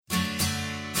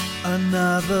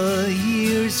Another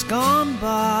year's gone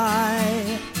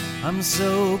by. I'm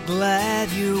so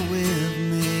glad you're with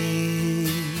me.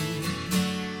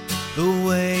 The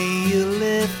way you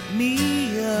lift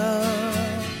me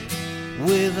up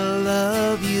with the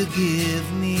love you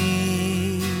give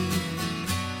me.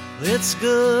 It's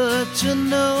good to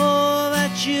know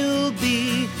that you'll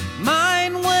be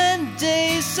mine when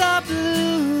days are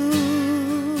blue.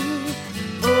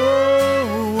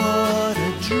 Oh, what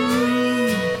a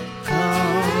dream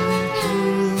come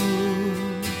true.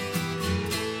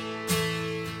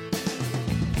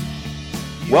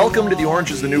 Welcome to the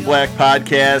Orange is the New Black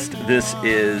podcast. This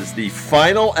is the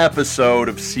final episode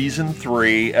of Season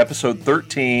 3, Episode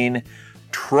 13,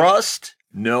 Trust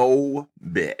No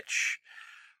Bitch.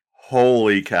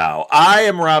 Holy cow. I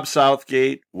am Rob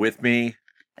Southgate. With me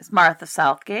is Martha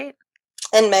Southgate.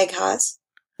 And Meg Haas.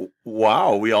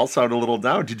 Wow, we all sound a little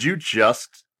down. Did you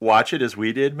just watch it as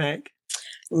we did, Meg?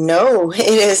 No, it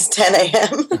is 10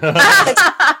 a.m.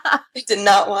 I did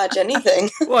not watch anything.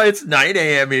 Well, it's 9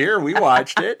 a.m. here. We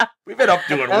watched it. We've been up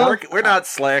doing work. We're not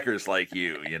slackers like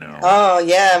you, you know. Oh,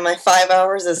 yeah, my 5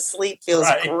 hours of sleep feels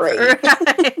great.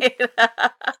 Right.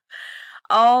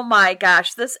 Oh my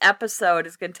gosh, this episode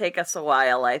is going to take us a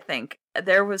while, I think.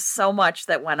 There was so much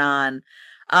that went on.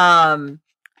 I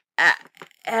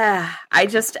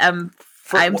just am...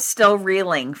 I'm still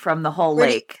reeling from the whole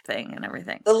lake thing and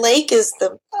everything. The lake is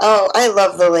I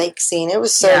love the lake scene. It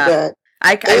was so good.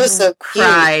 I was so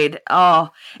cried. Cute. Oh,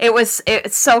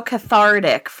 it's so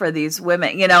cathartic for these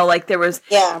women. You know, like there was,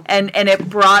 and it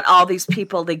brought all these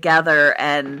people together,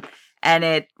 and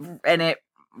it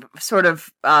sort of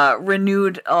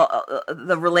renewed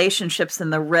the relationships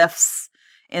and the rifts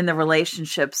in the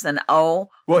relationships. And my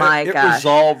gosh, it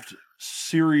resolved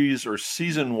series or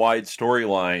season-wide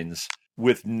storylines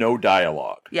with no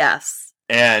dialogue. Yes.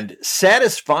 And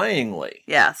satisfyingly.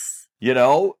 Yes. You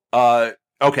know,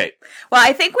 okay. Well,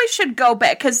 I think we should go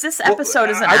back, because this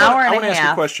episode is an hour and a half. I want to ask you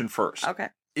a question first. Okay.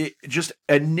 Just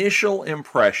initial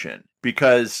impression,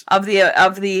 because... Of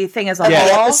the thing as a whole?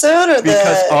 The episode or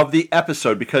because of the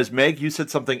episode. Because, Meg, you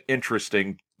said something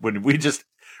interesting when we just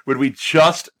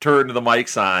turned the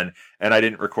mics on and I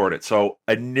didn't record it. So,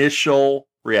 initial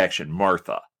reaction,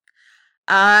 Martha.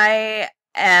 I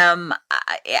am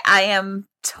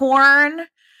torn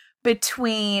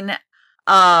between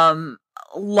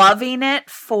loving it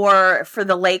for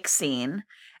the lake scene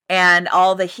and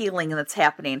all the healing that's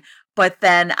happening, but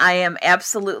then I am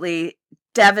absolutely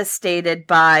devastated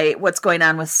by what's going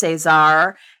on with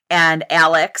Cesar and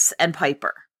Alex and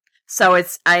Piper. So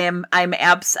I'm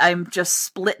just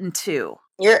split in two.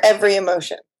 Your every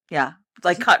emotion. Yeah,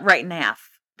 like cut right in half,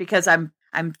 because I'm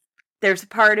there's a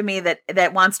part of me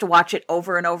that wants to watch it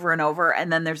over and over and over,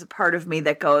 and then there's a part of me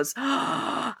that goes,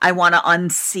 oh, I want to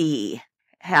unsee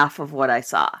half of what I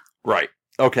saw. Right.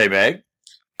 Okay, Meg?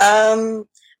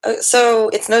 So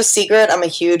it's no secret I'm a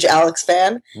huge Alex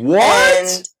fan.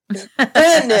 What? And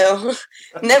brand new.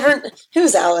 Never.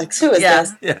 Who's Alex? Who is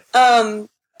this? Yeah.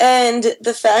 And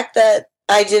the fact that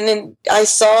I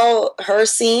saw her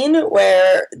scene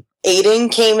where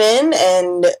Aiden came in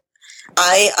and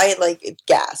I like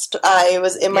gasped. I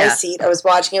was in my seat. I was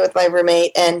watching it with my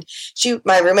roommate, and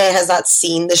my roommate has not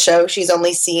seen the show. She's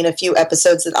only seen a few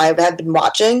episodes that I have been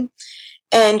watching.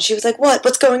 And she was like,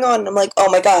 what's going on? And I'm like,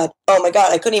 oh my God.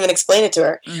 I couldn't even explain it to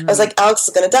her. Mm-hmm. I was like, Alex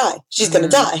is going to die. She's going to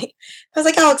die. I was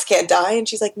like, Alex can't die. And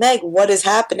she's like, Meg, what is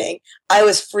happening? I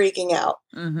was freaking out.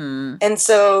 Mm-hmm. And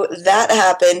so that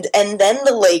happened. And then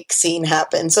the lake scene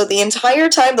happened. So the entire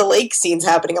time the lake scene's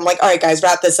happening, I'm like, all right, guys,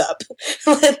 wrap this up.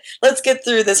 Let's get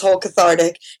through this whole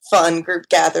cathartic, fun group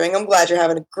gathering. I'm glad you're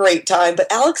having a great time.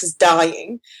 But Alex is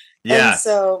dying. Yeah. And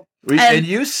so... And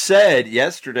you said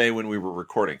yesterday when we were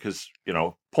recording, because, you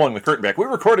know, pulling the curtain back, we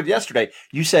recorded yesterday,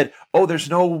 you said, oh, there's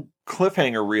no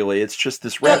cliffhanger really, it's just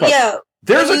this wrap-up. Yeah.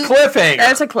 There's a cliffhanger!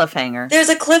 There's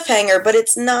a cliffhanger, but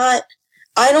it's not,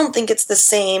 I don't think it's the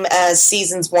same as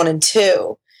seasons 1 and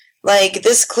 2. Like,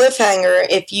 this cliffhanger,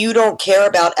 if you don't care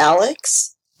about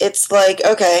Alex, it's like,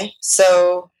 okay,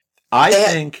 so... I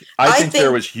think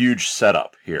there was huge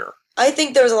setup here. I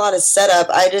think there was a lot of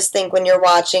setup. I just think when you're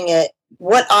watching it,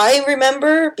 what I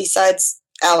remember, besides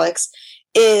Alex,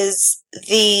 is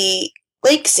the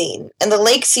lake scene. And the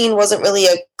lake scene wasn't really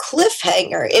a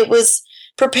cliffhanger. It was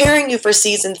preparing you for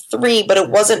season 3, but it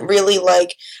wasn't really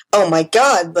like, oh my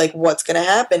God, like what's going to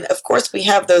happen? Of course, we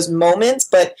have those moments,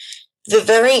 but the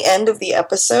very end of the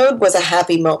episode was a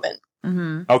happy moment.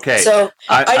 Mm-hmm. Okay. So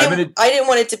I didn't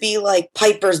want it to be like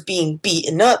Piper's being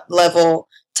beaten up level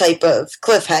type of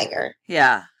cliffhanger.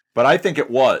 Yeah. But I think it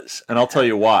was, and I'll tell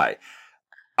you why.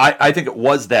 I think it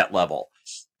was that level.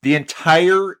 The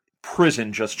entire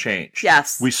prison just changed.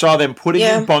 Yes. We saw them putting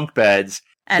in bunk beds.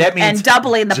 That means and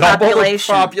doubling the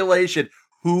population.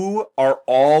 Who are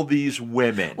all these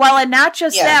women? Well, and not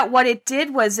just that, what it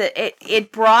did was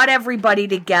it brought everybody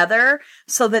together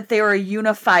so that they were a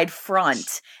unified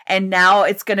front. And now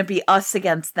it's going to be us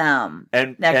against them.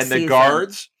 And next the season.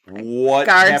 guards, what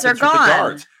guards happens are with gone. the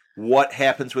guards? What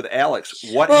happens with Alex?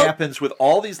 What happens with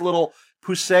all these little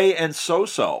Pusey and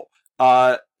So-So,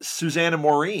 Suzanne and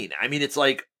Maureen? I mean, it's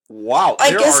like, wow,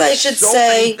 I guess I should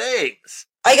say many things.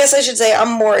 I guess I should say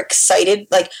I'm more excited.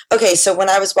 Like, okay, so when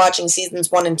I was watching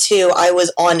seasons 1 and 2, I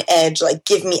was on edge. Like,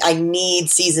 I need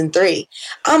season 3.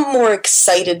 I'm more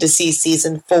excited to see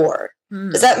season 4.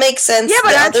 Does that make sense? Yeah,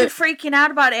 but aren't you freaking out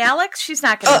about Alex? She's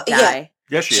not going to die. Yeah.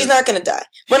 Yes, she's not going to die.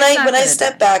 When I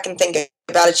step back and think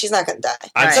about it, she's not going to die.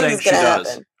 I'm saying she does.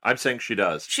 Happen. I'm saying she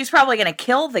does. She's probably going to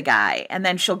kill the guy, and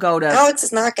then she'll go to... Alex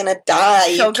is not going to die.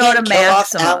 She'll go to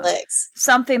Maximum. Alex.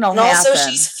 Something will happen. And also,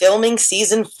 she's filming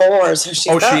season 4, so she's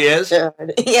not she is?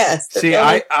 Good. Yes. See,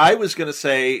 I was going to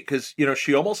say, because,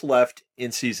 she almost left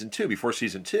in season 2, before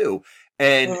season 2,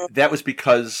 and that was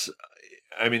because,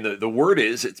 I mean, the word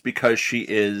is, it's because she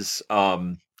is... a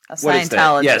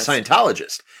Scientologist. Yeah,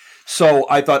 Scientologist. So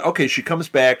I thought, okay, she comes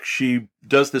back, she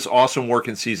does this awesome work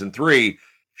in season 3,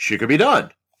 she could be done.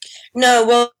 No,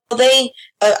 well,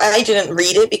 I didn't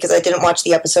read it because I didn't watch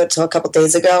the episode until a couple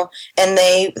days ago, and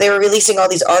they were releasing all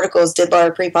these articles. Did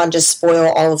Laura Prepon just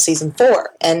spoil all of season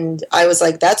 4? And I was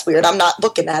like, that's weird. I'm not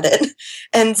looking at it.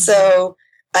 And so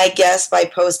I guess by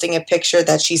posting a picture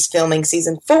that she's filming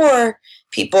season 4,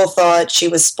 people thought she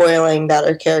was spoiling that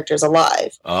her character's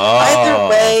alive. Oh. Either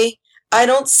way, I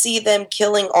don't see them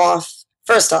killing off.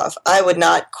 First off, I would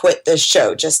not quit this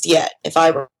show just yet if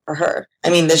I were her. I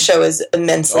mean, the show is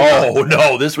immensely fun.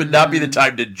 No, this would not be the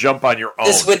time to jump on your own.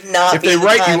 This would not if be they the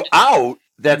write time. you out,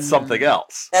 that's something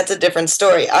else. That's a different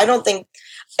story. I don't think,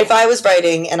 if I was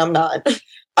writing, and I'm not,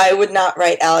 I would not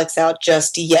write Alex out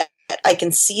just yet. I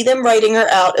can see them writing her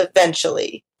out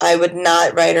eventually. I would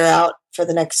not write her out for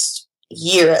the next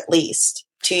year at least.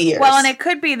 2 years. Well, and it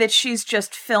could be that she's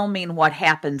just filming what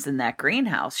happens in that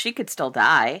greenhouse. She could still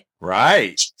die.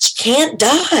 Right. She can't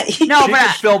die. No, she but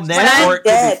could film that, or it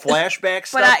could be flashback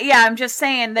stuff. But I'm just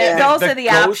saying that those are the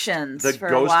options. The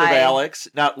ghost of Alex,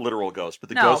 not literal ghost, but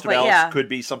the ghost of Alex could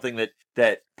be something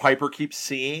that Piper keeps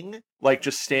seeing, like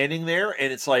just standing there,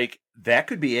 and it's like, that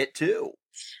could be it too.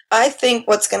 I think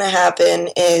what's going to happen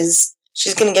is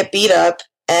she's going to get beat up,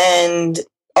 and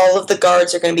all of the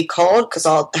guards are going to be called because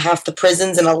half the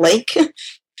prison's in a lake.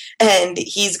 And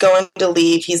he's going to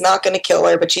leave. He's not going to kill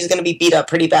her, but she's going to be beat up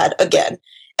pretty bad again.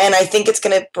 And I think it's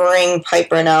going to bring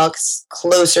Piper and Alex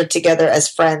closer together as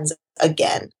friends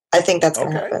again. I think that's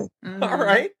going to happen. Mm-hmm. All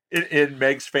right. In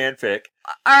Meg's fanfic.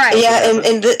 All right. Yeah,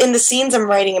 in the scenes I'm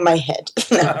writing in my head.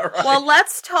 Right. Well,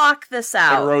 let's talk this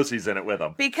out. And Rosie's in it with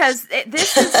him. Because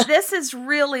this is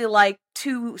really like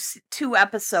two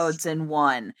episodes in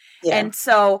one. Yeah. And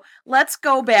so let's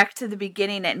go back to the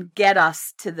beginning and get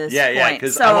us to this point. Yeah,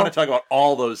 because I want to talk about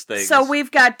all those things. So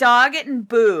we've got Doggett and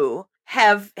Boo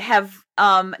have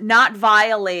not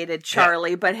violated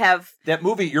Charlie, but have...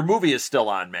 Your movie is still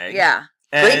on, Meg. Yeah.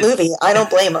 Great movie. I don't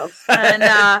blame him. And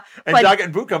Doggett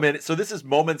and Boo come in, so this is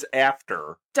moments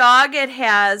after. Doggett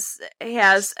has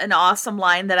an awesome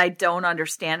line that I don't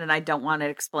understand and I don't want it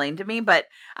explained to me, but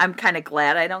I'm kind of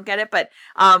glad I don't get it. But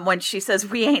when she says,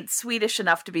 we ain't Swedish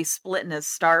enough to be splitting as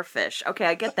starfish. Okay,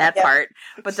 I get that part.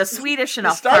 But the Swedish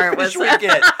enough part was... we get.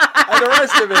 And the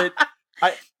rest of it...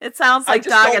 it sounds like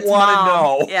Doggett's mom.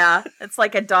 Know. Yeah, it's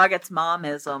like a Doggett's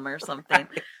momism or something.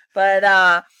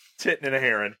 But... Tittin' and a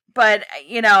heron. But,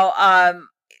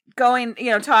 talking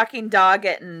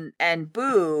Doggett and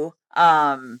Boo,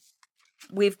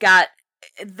 we've got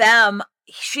them.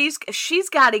 She's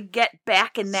got to get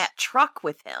back in that truck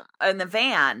with him, in the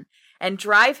van, and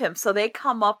drive him. So they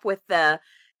come up with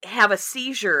have a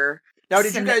seizure. Now,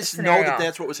 did you guys know that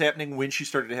that's what was happening when she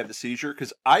started to have the seizure?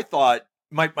 Because I thought,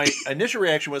 my initial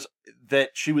reaction was that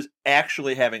she was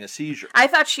actually having a seizure. I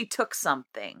thought she took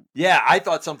something. Yeah, I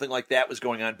thought something like that was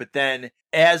going on. But then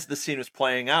as the scene was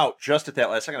playing out, just at that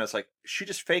last second, I was like, she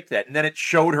just faked that. And then it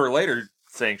showed her later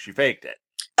saying she faked it.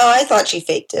 Oh, I thought she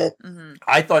faked it. Mm-hmm.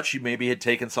 I thought she maybe had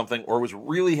taken something or was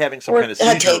really having some kind of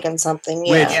seizure. Had taken something,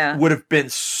 yeah. Which would have been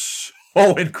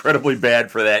so incredibly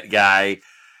bad for that guy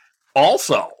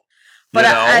also. But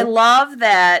I love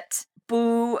that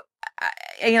Boo...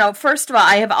 first of all,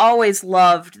 I have always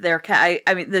loved their.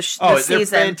 This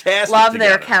season, fantastic love together.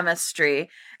 their chemistry,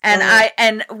 and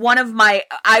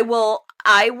I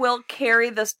will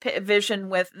carry this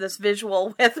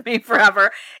visual with me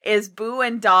forever. Is Boo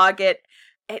and Doggett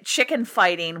chicken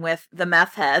fighting with the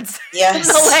meth heads Yes.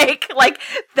 in the lake. Like,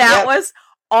 that was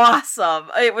awesome.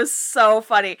 It was so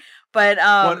funny. But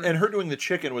and her doing the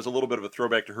chicken was a little bit of a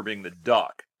throwback to her being the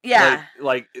duck. Yeah.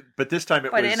 But this time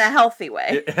it was... But in a healthy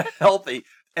way. Healthy.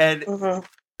 And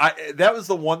that was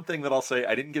the one thing that I'll say,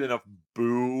 I didn't get enough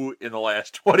Boo in the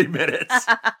last 20 minutes.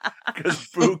 Because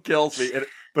Boo kills me.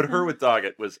 But her with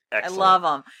Doggett was excellent. I love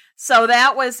them. So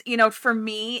that was, for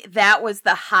me, that was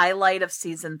the highlight of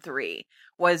season 3,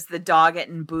 was the Doggett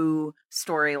and Boo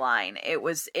storyline. It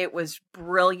was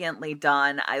brilliantly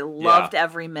done. I loved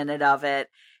every minute of it.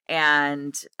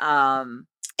 And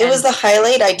it was the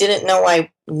highlight I didn't know I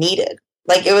needed.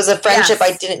 Like, it was a friendship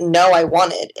I didn't know I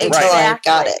wanted until I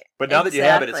got it. But now that you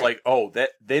have it, it's like, I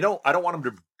don't want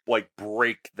them to like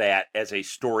break that as a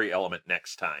story element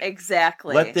next time.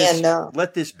 Exactly. Let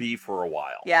this be for a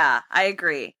while. Yeah, I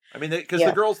agree. I mean, because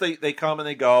the girls, they come and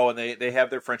they go and they have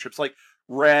their friendships. Like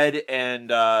Red and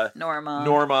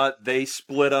Norma, they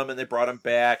split them and they brought them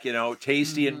back.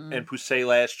 Tasty and Poussey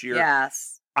last year.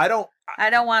 Yes. I don't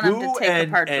want them to take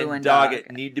apart Boo and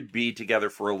Doggett need to be together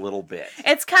for a little bit.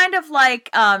 It's kind of like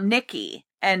Nikki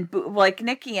and Boo. Like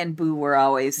Nikki and Boo were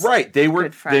always right. They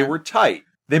were tight.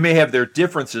 They may have their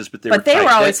differences, but they were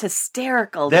always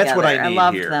hysterical together. That's what I need. I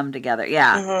loved them together.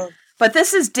 Yeah. Mm-hmm. But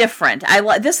this is different.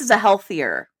 This is a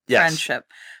healthier friendship.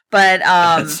 But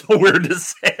that's so weird to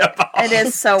say about it.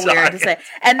 Is so weird to say.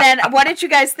 And then, what did you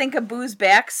guys think of Boo's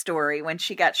backstory when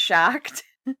she got shocked?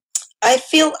 I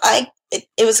feel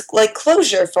it was like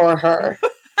closure for her.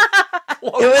 It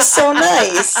was so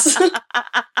nice.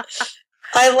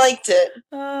 I liked it.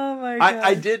 Oh my god!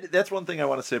 I did. That's one thing I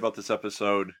want to say about this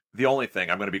episode. The only thing,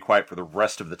 I'm going to be quiet for the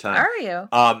rest of the time. Are you?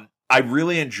 I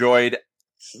really enjoyed.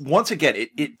 Once again,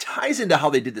 it ties into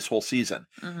how they did this whole season.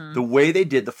 Mm-hmm. The way they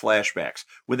did the flashbacks.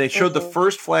 When they showed the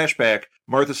first flashback,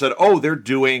 Martha said, "Oh, they're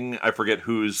doing I forget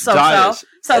whose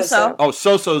So-so. Oh,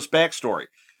 So-so's backstory."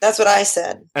 That's what I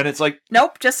said. And it's like,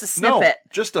 nope, just a snippet.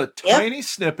 No, just a tiny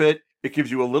snippet. It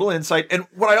gives you a little insight. And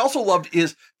what I also loved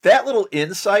is that little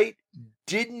insight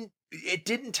didn't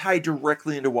tie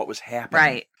directly into what was happening.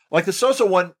 Right. Like the So-so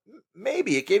one,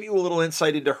 maybe it gave you a little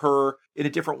insight into her in a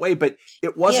different way, but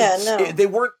it wasn't, they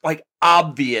weren't like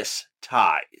obvious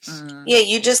ties. Mm. Yeah,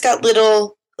 you just got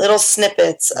little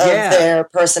snippets of their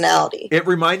personality. It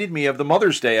reminded me of the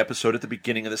Mother's Day episode at the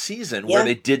beginning of the season where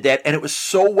they did that, and it was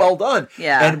so well done.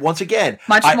 Yeah. And once again,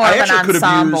 much more of an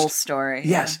ensemble story.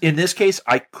 Yes. In this case,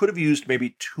 I could have used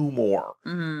maybe 2 more.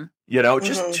 Mm-hmm.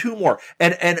 Just 2 more.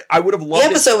 And I would have loved the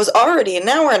episode was already an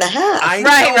hour and a half. I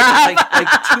know.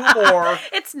 Like 2 more.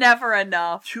 It's never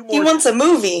enough. 2 more. He wants a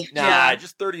movie. Nah,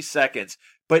 just 30 seconds.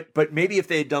 But maybe if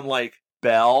they had done like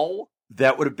Belle,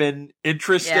 that would have been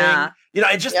interesting. Yeah.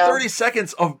 And just 30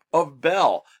 seconds of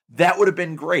Belle, that would have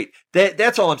been great.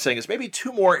 That's all I'm saying is maybe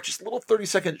 2 more, just little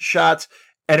 30-second shots,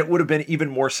 and it would have been even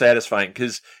more satisfying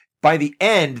because by the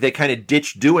end, they kind of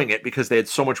ditched doing it because they had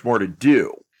so much more to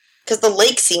do. Because the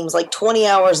lake seems like 20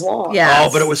 hours long. Yeah. Oh,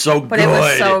 but it was so good. It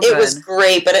was so good. It was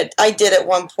great, but I did at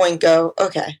one point go,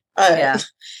 okay, all right. Yeah.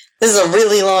 This is a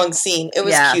really long scene. It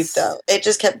was cute, though. It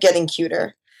just kept getting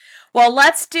cuter. Well,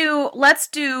 let's do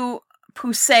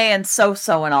Poussey and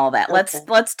So-so and all that. Okay.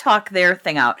 Let's talk their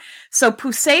thing out. So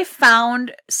Poussey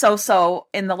found So-so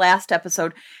in the last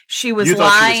episode. She was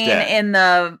lying in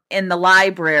the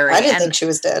library. I didn't think she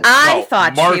was dead. I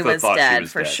thought she was dead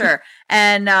for sure.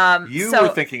 And you were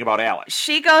thinking about Alex.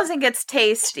 She goes and gets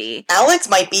Tasty. Alex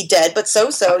might be dead, but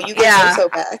So-so, you get So-so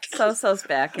back. So-so's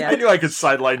back. Yeah. I knew I could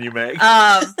sideline you, Meg.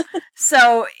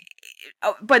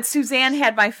 But Suzanne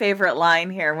had my favorite line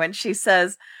here when she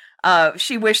says.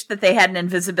 She wished that they had an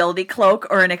invisibility cloak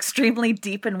or an extremely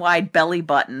deep and wide belly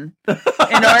button in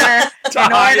order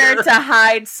to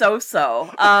hide So-so.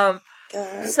 So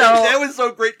that was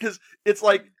so great because it's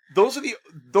like those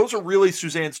are really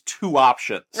Suzanne's 2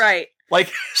 options, right? Like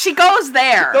she goes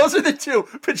there. Those are the 2.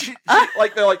 But she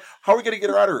like they're like, how are we going to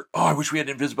get her out of her? Oh, I wish we had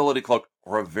an invisibility cloak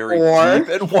or a very deep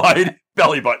and wide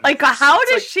belly button. Like how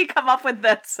does she come up with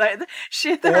that?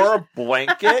 Or a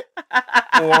blanket,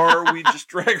 or we just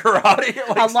drag her out of here.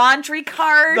 Like, a laundry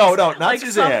cart. No, not like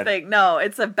Suzanne. Something. No,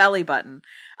 it's a belly button.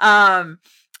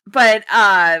 But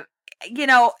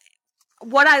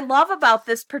what I love about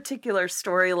this particular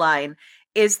storyline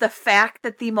is the fact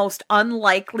that the most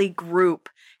unlikely group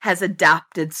has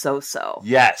adopted So-so.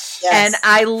 Yes. And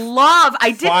I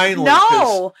didn't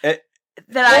know that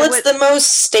it's the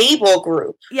most stable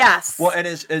group. Yes. Well, and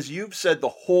as you've said the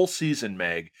whole season,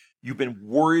 Meg, you've been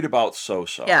worried about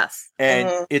So-so. Yes.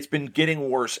 And it's been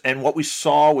getting worse. And what we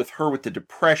saw with her with the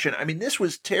depression, I mean, this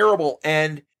was terrible.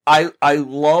 And I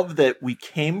love that we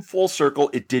came full circle.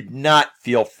 It did not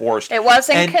feel forced. It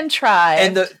wasn't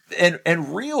contrived.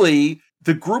 And really,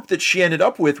 the group that she ended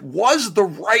up with was the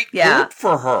right group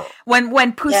for her. When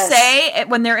Poussey,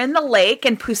 when they're in the lake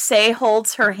and Poussey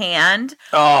holds her hand,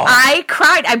 I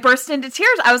cried. I burst into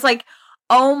tears. I was like,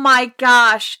 oh my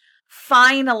gosh,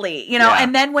 finally. You know,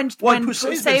 and then when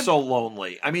Poussey's been so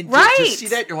lonely. I mean, to see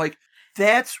that, you're like,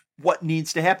 that's what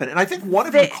needs to happen. And I think one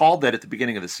of you called that at the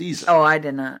beginning of the season. Oh, I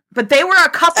did not. But they were a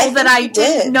couple that I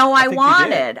didn't know I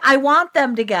wanted. I want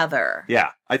them together. Yeah,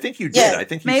 I think you did. I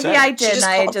think you maybe said I did, and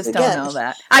I just don't know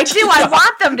that. I do. I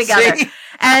want them together.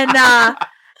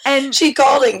 And she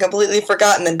called it and completely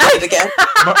forgot and then did it again.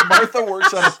 Martha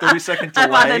works on a 30-second delay.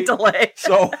 I'm on a delay.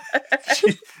 So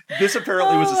this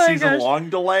apparently was a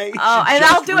season-long delay. Oh, and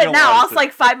I'll do it now. I'll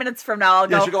like 5 minutes from now. I'll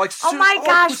go, she'll go like, oh my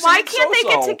gosh, why can't they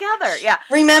get together? Yeah.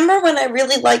 Remember when I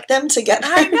really liked them together?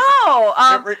 I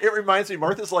know. It reminds me,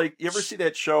 Martha's like, you ever see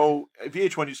that show,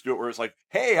 VH1 used to do it where it's like,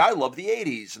 hey, I love the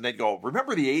 80s. And they'd go,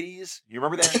 remember the 80s? You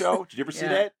remember that show? Did you ever see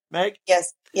that, Meg?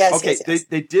 Yes. Okay, yes.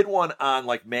 They did one on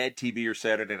like Mad TV or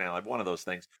Saturday Night Live, one of those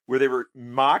things, where they were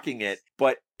mocking it,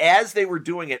 but as they were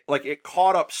doing it, like it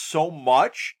caught up so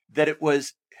much that it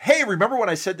was, hey, remember when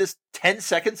I said this 10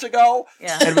 seconds ago?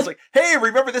 Yeah. And it was like, hey,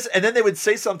 remember this? And then they would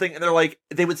say something and they're like,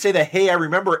 they would say the, hey, I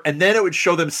remember. And then it would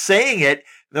show them saying it.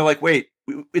 And they're like, wait,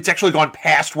 it's actually gone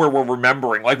past where we're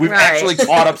remembering. Like we've actually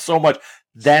caught up so much.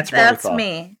 That's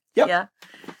me. Yep. Yeah.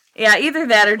 Yeah, either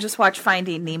that or just watch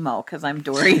Finding Nemo because I'm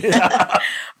Dory.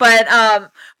 But I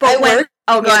when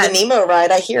go ahead. The Nemo ride,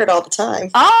 I hear it all the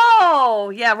time.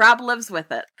 Oh yeah, Rob lives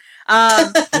with it.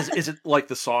 Is it like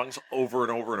the songs over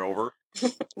and over and over?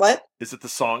 What? Is it the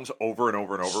songs over and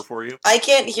over and over for you? I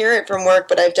can't hear it from work,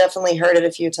 but I've definitely heard it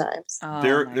a few times. Oh,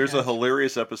 there's a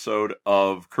hilarious episode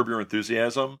of Curb Your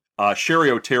Enthusiasm.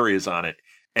 Sherry O'Terry is on it,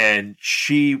 and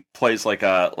she plays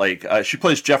she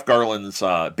plays Jeff Garland's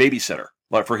babysitter.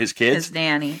 Like for his kids. His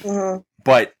nanny. Mm-hmm.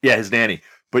 But, his nanny.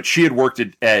 But she had worked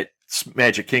at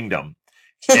Magic Kingdom.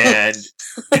 And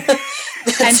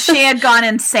and she had gone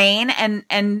insane and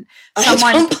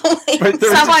someone played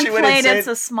It's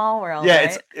a Small World.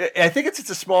 Yeah, right? I think it's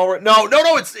a Small World. No,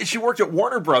 she worked at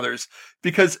Warner Brothers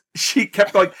because she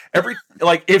kept like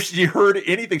if she heard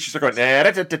anything, she's like going, oh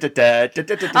yeah,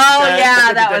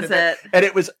 that was it. And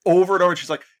it was over and over. She's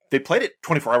like, they played it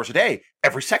 24 hours a day,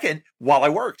 every second while I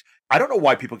worked. I don't know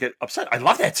why people get upset. I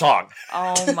love that song.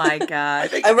 Oh my god!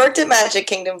 I worked at Magic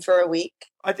Kingdom for a week.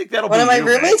 I think that'll one be of my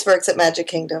roommates works at Magic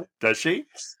Kingdom. Does she?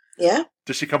 Yeah.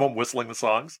 Does she come home whistling the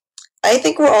songs? I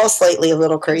think we're all slightly a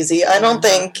little crazy. I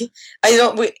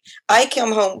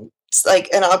come home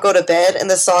and I'll go to bed, and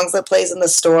the songs that plays in the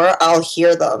store, I'll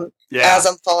hear them as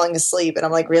I'm falling asleep, and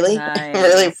I'm like, really, nice.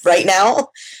 Really, right now?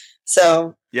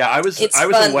 So yeah, I was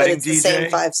fun, a wedding it's DJ. The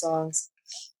same 5 songs.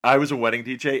 I was a wedding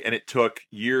DJ, and it took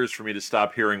years for me to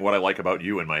stop hearing What I Like About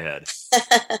You in my head.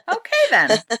 Okay,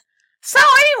 then. So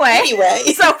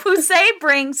anyway. So Poussey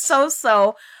brings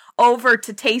So-So over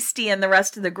to Tasty and the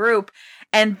rest of the group,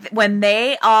 and when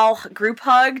they all group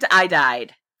hugged, I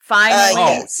died.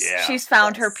 Finally, she's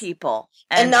found her people.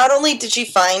 And not only did she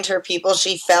find her people,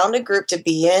 she found a group to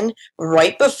be in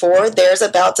right before there's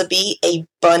about to be a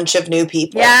bunch of new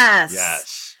people.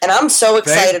 Yes. And I'm so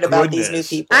excited about these new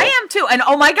people. I am too. And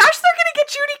oh my gosh, they're going to get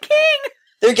Judy King.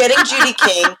 They're getting Judy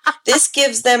King. This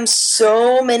gives them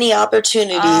so many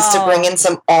opportunities to bring in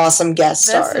some awesome guest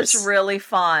stars. This is really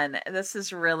fun. This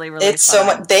is really, really it's fun. So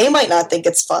much. They might not think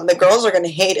it's fun. The girls are going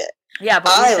to hate it. Yeah,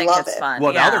 but I think it's fun.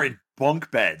 Well, now they're in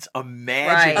bunk beds.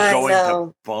 Imagine going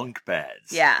to bunk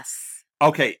beds. Yes.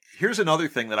 Okay, here's another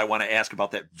thing that I want to ask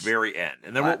about that very end.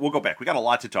 And then we'll go back. We got a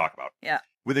lot to talk about. Yeah.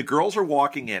 When the girls are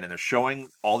walking in and they're showing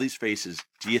all these faces,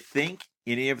 do you think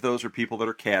any of those are people that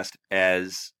are cast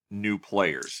as new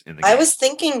players in the game? I was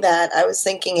thinking that. I was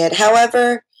thinking it.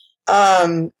 However,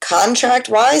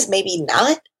 contract-wise, maybe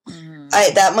not. Mm.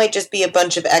 That might just be a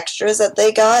bunch of extras that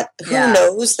they got. Who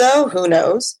knows, though? Who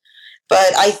knows?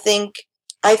 But I think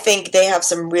they have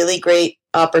some really great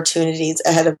opportunities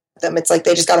ahead of them. It's like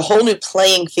they just got a whole new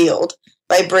playing field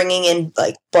by bringing in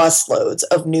like busloads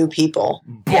of new people.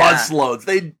 Busloads.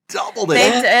 They doubled it.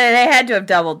 They had to have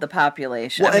doubled the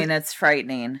population. Well, I mean, it's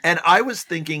frightening. And I was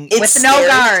thinking... With no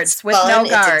guards. With no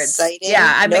guards.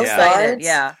 Yeah, I'm excited. Guards.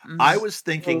 Yeah. Mm-hmm. I was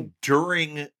thinking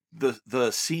during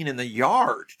the scene in the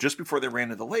yard, just before they ran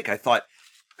to the lake, I thought,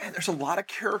 man, there's a lot of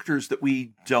characters that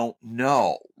we don't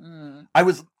know. Mm. I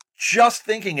was just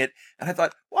thinking it, and I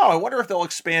thought, wow, I wonder if they'll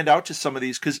expand out to some of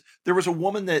these, because there was a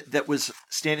woman that was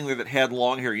standing there that had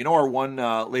long hair. You know our one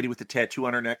lady with the tattoo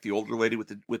on her neck, the older lady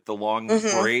with the long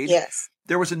braid? Yes.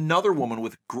 there was another woman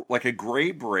with like a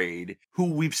gray braid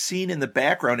who we've seen in the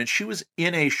background, and she was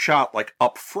in a shot like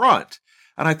up front.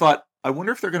 And I thought, I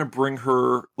wonder if they're going to bring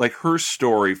her, like her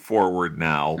story forward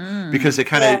now, because they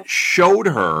kind of showed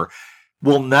her.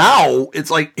 Well, now it's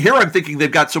like, here I'm thinking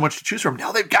they've got so much to choose from.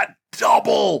 Now they've got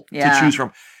double to choose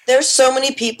from. There's so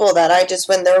many people that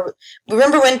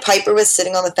remember when Piper was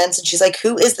sitting on the fence and she's like,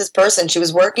 who is this person? She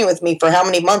was working with me for how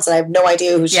many months and I have no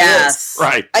idea who she is.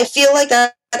 Right. I feel like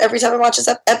that every time I watch this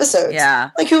episode. Yeah.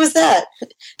 Like, who is that?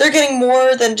 They're getting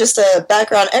more than just a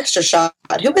background extra shot.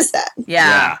 Who is that?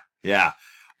 Yeah. Okay.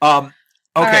 All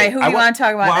right, who do you want to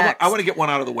talk about next? I want to get one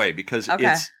out of the way because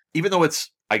it's, even though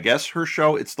it's, I guess, her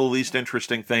show, it's the least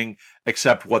interesting thing,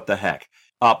 except what the heck.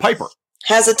 Piper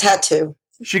has a tattoo.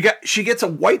 She gets a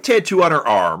white tattoo on her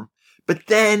arm, but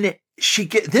then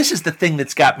this is the thing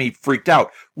that's got me freaked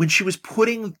out. When she was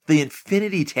putting the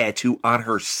infinity tattoo on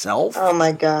herself. Oh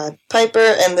my God. Piper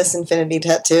and this infinity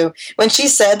tattoo. When she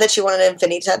said that she wanted an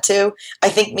infinity tattoo, I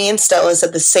think me and Stella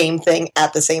said the same thing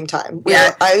at the same time.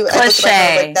 I looked at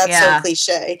my like, that's so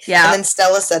cliche. Yeah. And then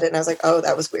Stella said it and I was like, oh,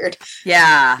 that was weird.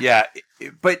 Yeah. Yeah.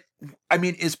 But I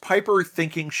mean, is Piper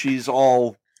thinking she's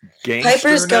all gangster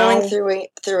Piper's now? going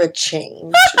through a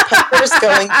change. Piper's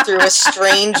going through a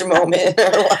strange moment in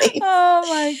her life. Oh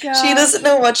my God. She doesn't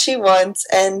know what she wants,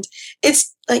 and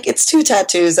it's two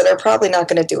tattoos that are probably not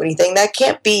going to do anything. That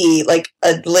can't be like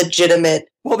a legitimate.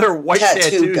 Well, they're white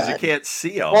tattoos. Gun. You can't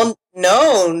see them. Well,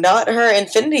 no, not her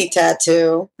infinity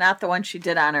tattoo. Not the one she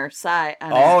did on her side.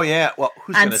 Yeah. Well,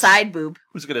 who's on side boob?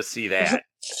 Who's going to see that?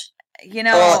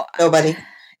 Nobody.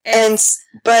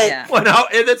 Well, no,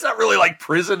 and it's not really like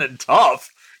prison and tough.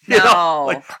 You know?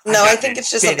 Like, I think it's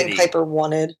just something Piper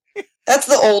wanted. That's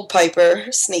the old Piper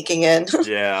sneaking in.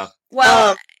 Yeah.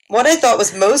 Well, what I thought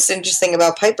was most interesting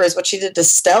about Piper is what she did to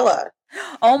Stella.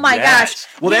 Oh my gosh.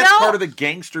 Well, that's part of the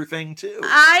gangster thing too.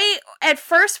 At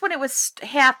first when it was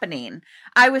happening,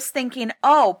 I was thinking,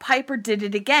 oh, Piper did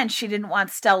it again. She didn't want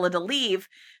Stella to leave.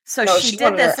 So she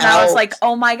did this. And I was like,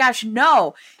 oh my gosh,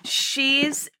 no.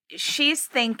 She's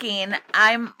thinking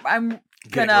I'm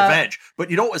getting revenge.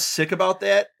 But you know what was sick about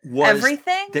that was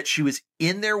everything that she was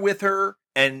in there with her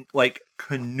and like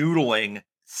canoodling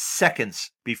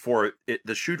seconds before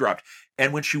the shoe dropped.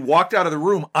 And when she walked out of the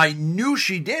room, I knew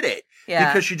she did it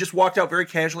because she just walked out very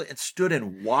casually and stood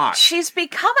and watched. She's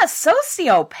become a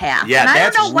sociopath. Yeah, and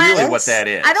that's really what that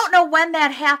is. I don't know when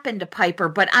that happened to Piper,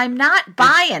 but I'm not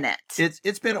buying it.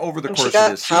 It's been over the course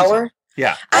of this power. Season.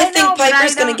 Yeah. I think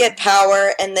Piper's going to get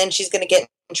power, and then she's going to get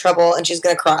in trouble, and she's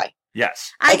going to cry.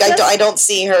 Yes. I don't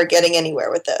see her getting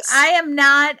anywhere with this. I am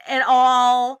not at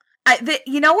all.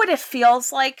 You know what it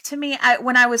feels like to me?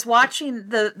 When I was watching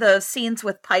the scenes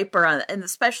with Piper, and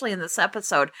especially in this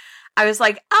episode, I was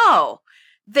like, oh,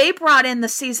 they brought in the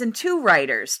season 2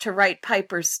 writers to write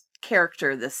Piper's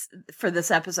character for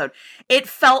this episode. It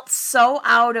felt so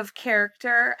out of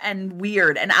character and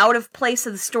weird and out of place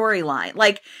of the storyline.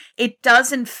 Like, it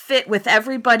doesn't fit with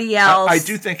everybody else. I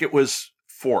do think it was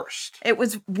forced. It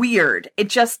was weird. It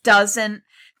just doesn't,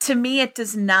 to me, it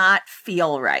does not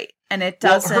feel right. And it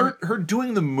doesn't. Well, her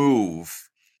doing the move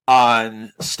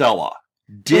on Stella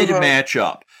did match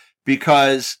up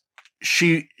because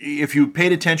if you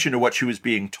paid attention to what she was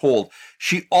being told,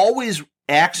 she always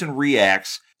acts and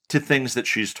reacts to things that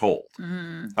she's told.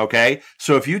 Okay?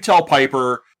 So if you tell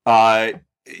Piper, the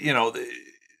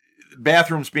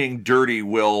bathrooms being dirty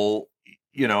will,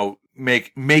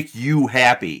 make you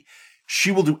happy,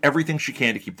 she will do everything she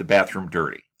can to keep the bathroom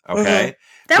dirty. Okay?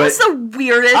 That was the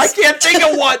weirdest. I can't think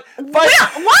of what. What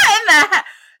in the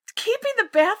keeping the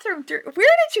bathroom dirty? Where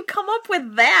did you come up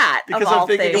with that? Because I'm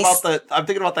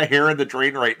thinking about the hair in the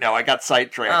drain right now. I got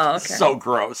sidetracked. Oh, okay. It's so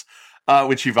gross.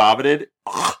 When she vomited.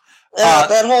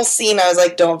 That whole scene, I was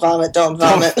like, don't vomit, don't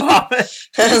vomit. I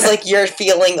was like, you're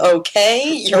feeling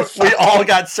okay? We all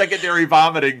got secondary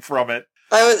vomiting from it.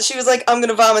 She was like, I'm going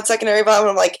to vomit, secondary vomit.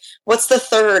 I'm like, what's the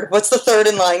third? What's the third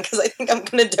in line? Because I think I'm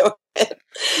going to do it.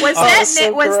 Was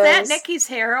that Nikki's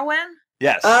heroin?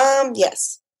 Yes.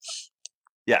 Yes.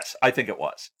 Yes, I think it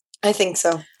was. I think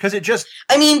so. Because it just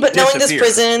but knowing this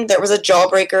prison, there was a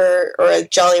jawbreaker or a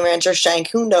Jolly Rancher shank.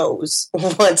 Who knows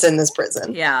what's in this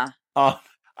prison? Yeah.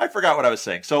 I forgot what I was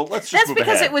saying. So let's just move ahead.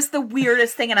 That's because it was the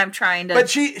weirdest thing, and I'm trying to. But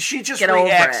she just get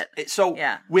reacts. over it. So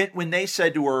when they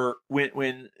said to her,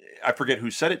 when I forget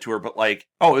who said it to her, but like,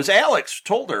 it was Alex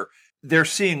told her they're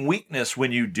seeing weakness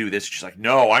when you do this. She's like,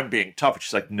 no, I'm being tough. And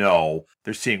she's like, no,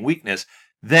 they're seeing weakness.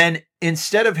 Then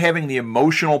instead of having the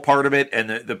emotional part of it and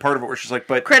the part of it where she's like,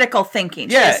 but critical thinking,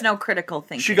 she has no critical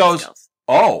thinking. She goes, skills.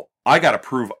 oh, I got to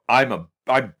prove I'm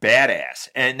badass,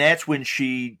 and that's when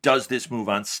she does this move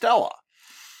on Stella.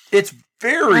 It's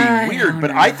very weird.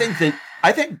 But I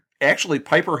think actually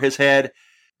Piper has had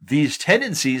these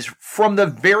tendencies from the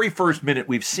very first minute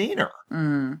we've seen her.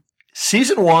 Mm.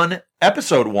 Season 1,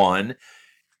 episode 1,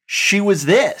 she was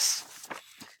this.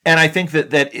 And I think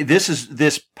that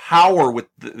this power with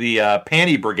the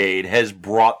Panty Brigade has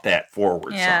brought that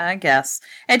forward. Yeah, I guess.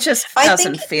 It just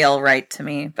doesn't feel right to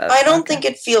me. But I don't think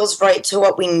it feels right to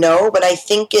what we know, but I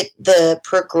think the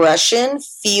progression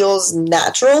feels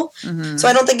natural. Mm-hmm. So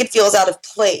I don't think it feels out of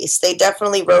place. They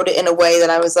definitely wrote it in a way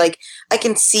that I was like, I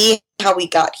can see how we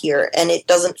got here, and it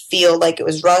doesn't feel like it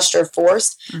was rushed or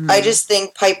forced. Mm-hmm. I just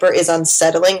think Piper is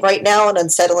unsettling right now, and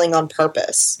unsettling on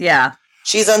purpose. Yeah.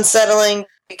 She's unsettling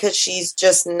because she's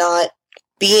just not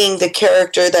being the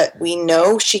character that we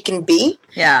know she can be.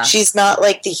 Yeah. She's not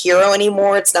like the hero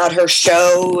anymore. It's not her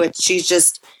show. She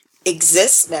just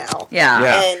exists now.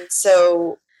 Yeah. And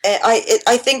so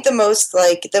I think the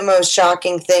most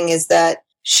shocking thing is that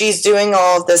she's doing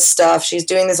all of this stuff. She's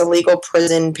doing this illegal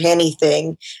prison panty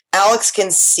thing. Alex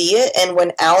can see it, and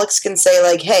when Alex can say,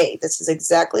 like, hey, this is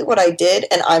exactly what I did,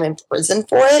 and I'm in prison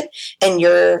for it, and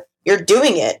you're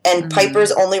doing it. And Mm-hmm.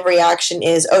 Piper's only reaction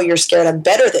is, oh, you're scared I'm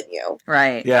better than you.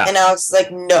 Right. Yeah. And Alex is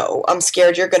like, no, I'm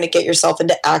scared you're going to get yourself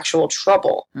into actual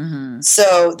trouble. Mm-hmm.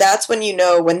 So that's when you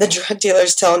know when the drug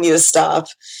dealer's telling you to stop.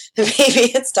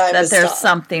 Maybe it's time to stop. That there's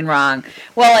something wrong.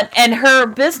 Well, and her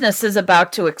business is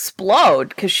about to explode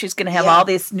because she's going to have all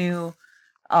these new,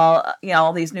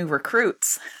 all these new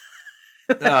recruits.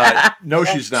 No,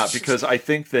 she's not, because I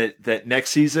think that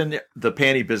next season the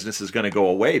panty business is going to go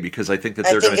away, because I think that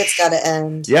they're going to. It's got to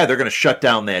end. Yeah, they're going to shut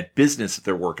down that business that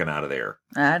they're working out of there.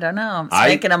 I don't know. It's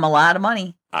making them a lot of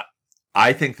money.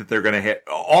 I think that they're going to have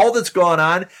all that's gone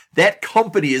on. That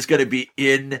company is going to be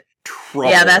in trouble.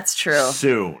 Yeah, that's true.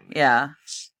 Soon. Yeah.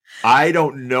 I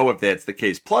don't know if that's the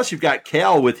case. Plus, you've got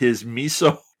Cal with his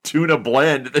miso tuna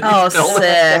blend. Sick. Oh,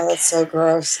 that's so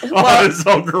gross. Well, it's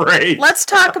so great. Let's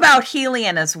talk about Healy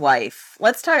and his wife.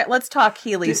 Let's talk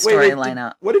Healy's storyline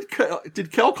up. What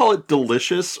did Cal call it?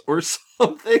 Delicious or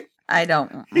something? I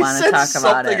don't want to talk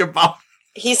about it.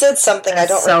 He said something. I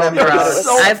don't remember. Gross.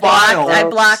 But it was I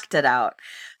blocked it out.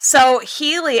 So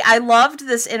Healy, I loved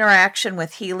this interaction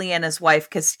with Healy and his wife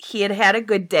because he had a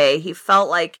good day. He felt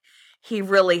like he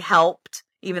really helped,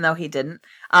 even though he didn't.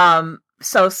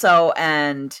 So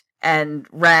and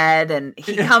Red, and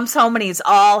he comes home and he's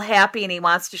all happy and he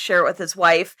wants to share it with his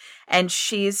wife, and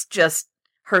she's just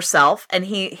herself. And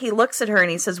he looks at her and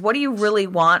he says, "What do you really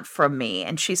want from me?"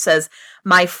 And she says,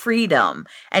 "My freedom."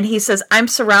 And he says, "I'm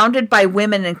surrounded by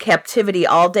women in captivity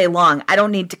all day long. I don't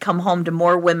need to come home to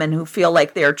more women who feel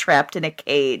like they are trapped in a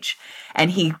cage." And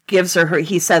he gives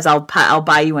he says, I'll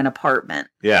buy you an apartment.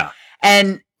 Yeah.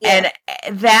 And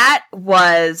that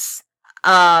was,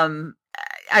 I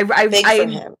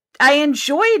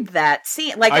enjoyed that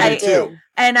scene. Like I did too.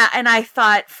 And I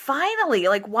thought, finally,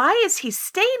 like, why is he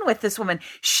staying with this woman?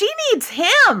 She needs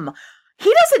him.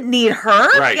 He doesn't need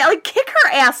her. Right. Yeah, like, kick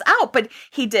her ass out. But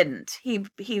he didn't.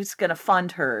 He's going to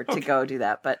fund her to go do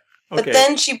that. But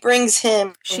then she brings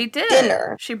him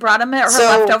dinner. She brought him her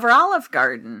leftover Olive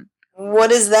Garden.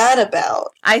 What is that about?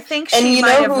 I think she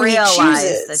might have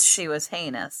realized that she was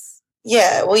heinous.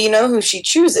 Yeah, well, you know who she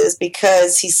chooses,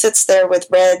 because he sits there with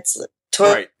Red's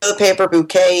toilet paper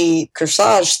bouquet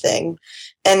corsage thing,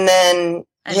 and then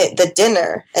the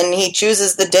dinner, and he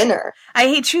chooses the dinner.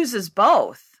 He chooses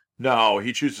both. No,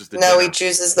 he chooses the dinner. No, he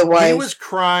chooses the wife. He was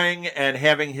crying and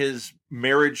having his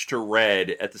marriage to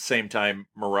Red at the same time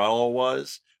Morello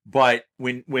was, but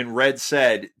when Red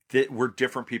said that we're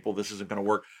different people, this isn't going to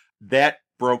work, that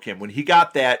broke him. When he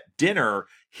got that dinner,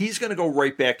 he's going to go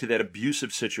right back to that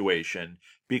abusive situation,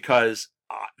 because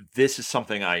this is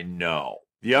something I know.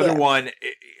 The other one,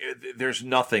 there's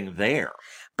nothing there.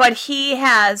 But he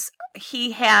has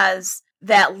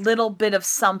that little bit of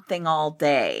something all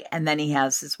day, and then he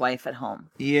has his wife at home.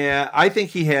 Yeah, I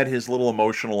think he had his little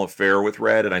emotional affair with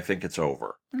Red, and I think it's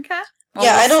over. Okay.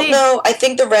 Well, I don't know. I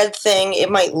think the Red thing, it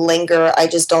might linger. I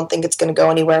just don't think it's going to go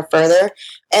anywhere further.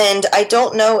 And I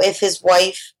don't know if his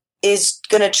wife is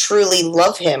going to truly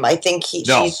love him. I think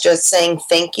she's just saying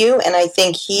thank you, and I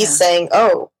think he's saying,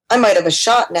 oh, I might have a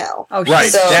shot now. Oh,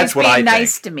 right. That's what I think. She's being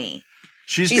nice to me.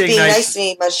 She's being nice to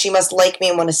me, but she must like me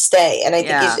and want to stay. And I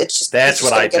think it's just that's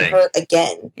what I think. Get hurt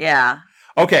again. Yeah.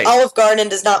 Okay. Olive Garden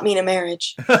does not mean a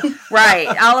marriage. Right.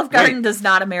 Olive Garden does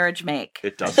not a marriage make.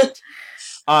 It doesn't.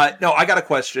 No, I got a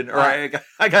question, or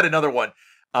I got another one.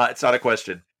 It's not a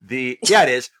question. It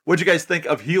is. What'd you guys think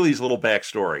of Healy's little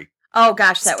backstory? Oh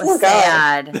gosh, that was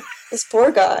sad. This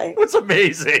poor guy. It's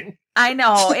amazing. I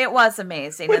know, it was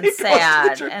amazing and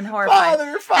sad and horrifying.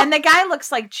 Father. And the guy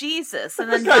looks like Jesus, and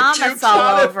then vomits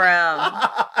all over him.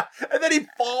 And then he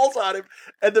falls on him.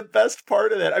 And the best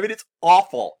part of that, I mean, it's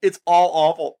awful. It's all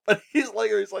awful. But he's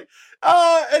like,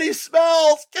 and he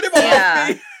smells. Get him off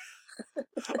me.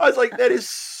 I was like, that is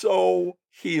so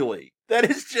Healy. That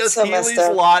is just so Healy's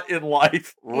lot in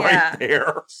life right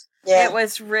there. Yeah. That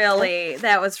was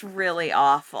really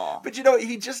awful. But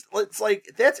it's like,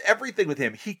 that's everything with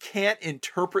him. He can't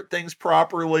interpret things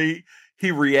properly. He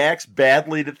reacts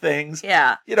badly to things.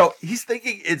 Yeah. He's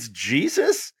thinking it's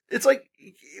Jesus. It's like,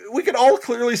 we can all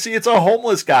clearly see it's a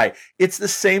homeless guy. It's the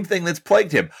same thing that's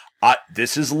plagued him.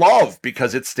 This is love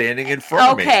because it's standing in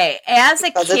front of me. Okay, as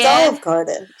a kid, it's Olive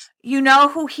Garden. You know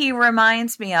who he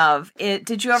reminds me of?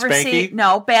 Did you ever Spanky? see?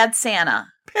 No, Bad Santa.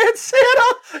 Bad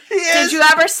Santa? He is. Did you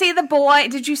ever see The Boy?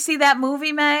 Did you see that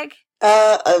movie, Meg?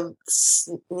 A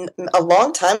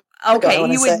long time ago.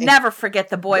 Okay, you would never forget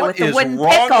The Boy with the wooden pickle.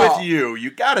 What is wrong with you?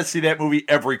 You got to see that movie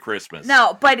every Christmas.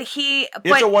 No, but It's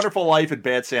a Wonderful Life and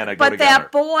Bad Santa go together. But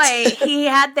that boy, he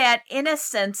had that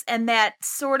innocence and that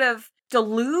sort of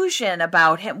delusion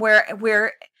about him where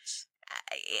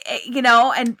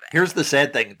and here's the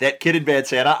sad thing. That kid in Bad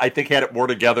Santa, I think, had it more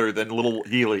together than little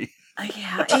Healy.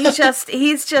 Yeah, he's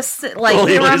just like,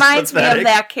 he reminds me of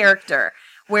that character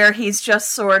where he's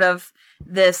just sort of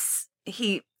this,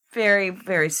 very,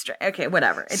 very strange. Okay,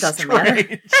 whatever. It doesn't matter.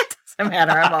 It doesn't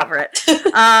matter. I'm over it.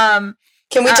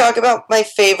 Can we talk about my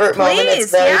favorite moment?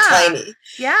 It's very tiny.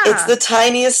 Yeah. It's the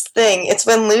tiniest thing. It's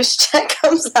when Loose Check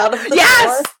comes out of the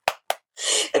door.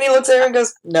 And he looks at her and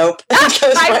goes, nope. And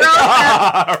goes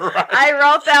I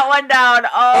wrote that one down.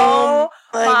 Oh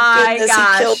my goodness,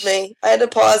 gosh. He killed me. I had to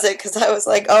pause it because I was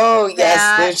like, oh,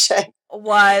 yes, Loose Check.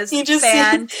 Was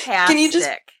fantastic.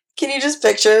 Can you just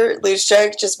picture Loose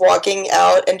Check just walking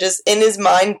out and just in his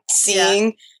mind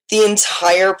seeing the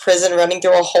entire prison running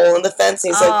through a hole in the fence?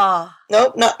 And he's like,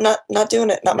 nope, not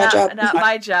doing it. Not my job. Not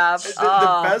my job.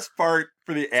 The best part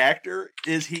for the actor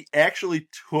is he actually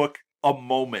took a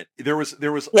moment. There was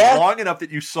long enough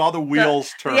that you saw the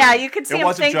wheels turn. Yeah, you could see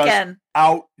him thinking. Just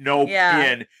out,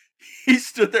 in. He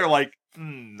stood there like,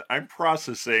 I'm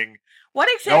processing. What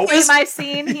exactly am I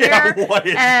seeing here? Yeah, what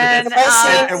is this?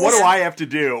 And what do I have to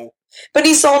do? But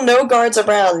he saw no guards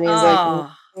around, and he was like,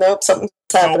 nope, something's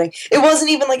happening. It wasn't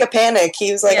even like a panic.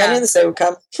 He was like, I knew this day would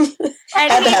come.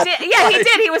 And he did. Yeah, he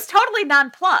did. He was totally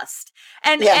nonplussed.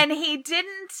 And he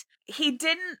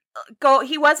didn't go,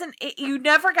 he wasn't, you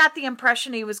never got the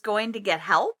impression he was going to get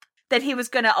help, that he was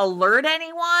going to alert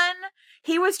anyone.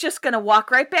 He was just going to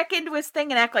walk right back into his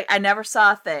thing and act like I never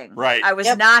saw a thing. Right. I was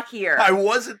not here. I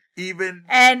wasn't even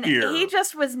and here. He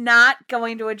just was not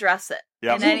going to address it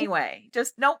in any way.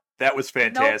 Just nope. That was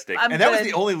fantastic. Nope, and that was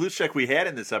the only Loose Check we had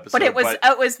in this episode. But it was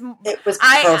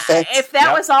perfect. If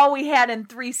that was all we had in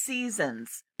 3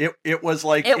 seasons. It was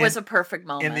like it was a perfect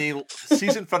moment. In the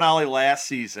season finale last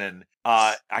season,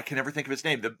 I can never think of his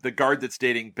name. The guard that's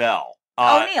dating Belle.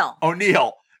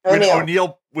 O'Neill. When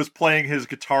O'Neill was playing his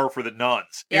guitar for the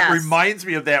nuns. Yes. It reminds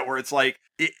me of that where it's like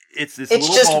it's this it's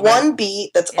little just moment. One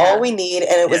beat, that's all we need,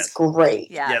 and it was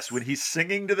great. Yes, when he's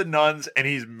singing to the nuns and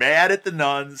he's mad at the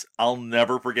nuns, I'll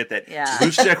never forget that. Yeah.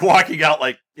 Loose Check walking out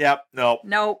like, nope.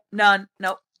 Nope, none,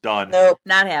 nope. Done. Nope.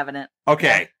 Not having it.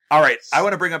 Okay. Yeah. All right. I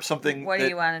want to bring up something. What do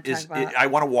you want to talk about? I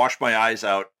want to wash my eyes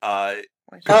out.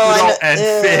 Caputo and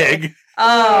Fig.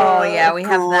 Oh, yeah, we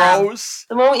have that.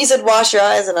 The moment you said wash your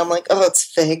eyes, and I'm like, oh, it's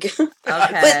Fig. Okay.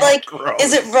 But, like,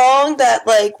 is it wrong that,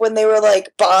 like, when they were,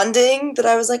 like, bonding, that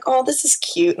I was like, oh, this is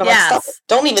cute? And I'm like, stop.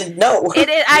 Don't even know.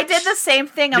 I did the same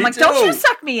thing. I'm like, don't you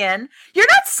suck me in. You're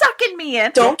not sucking me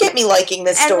in. Don't get me liking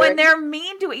this story. And when they're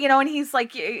mean to it, and he's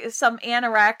like, some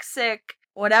anorexic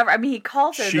whatever. I mean, he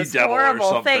calls her this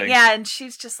horrible thing. Yeah, and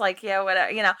she's just like, yeah,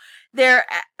 whatever.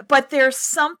 But there's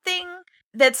something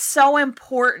that's so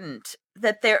important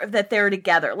that they're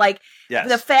together. Like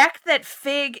the fact that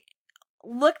Fig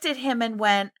looked at him and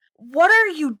went, "What are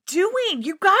you doing?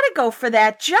 You got to go for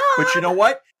that job." But you know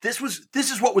what? This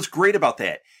is what was great about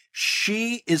that.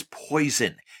 She is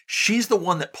poison. She's the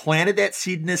one that planted that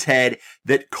seed in his head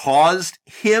that caused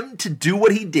him to do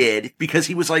what he did because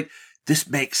he was like, this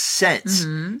makes sense.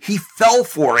 Mm-hmm. He fell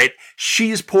for it.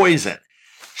 She's poison.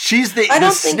 She's the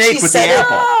snake with the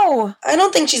apple. No. I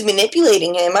don't think she's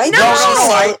manipulating him.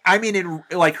 I mean, in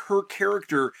like her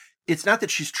character, it's not that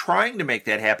she's trying to make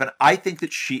that happen. I think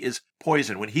that she is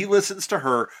poison. When he listens to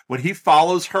her, when he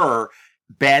follows her,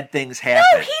 bad things happen.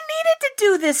 No, he needed to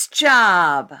do this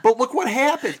job. But look what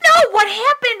happened. No, what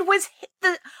happened was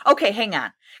okay, hang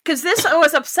on. Because this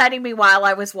was upsetting me while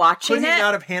I was watching it. Could he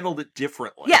not have handled it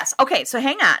differently? Yes. Okay, so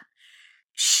hang on.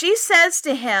 she says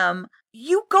to him,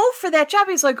 you go for that job.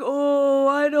 He's like, oh,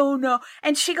 I don't know.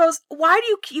 And she goes, why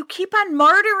do you keep on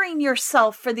martyring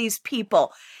yourself for these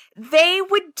people? They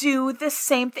would do the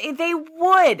same thing. They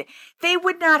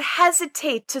would not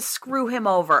hesitate to screw him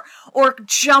over or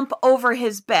jump over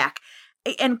his back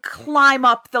and climb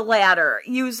up the ladder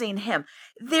using him.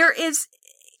 There is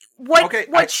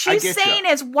what she's saying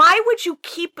is, why would you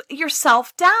keep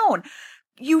yourself down?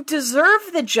 You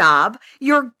deserve the job.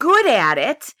 You're good at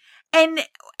it. And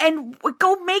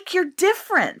go make your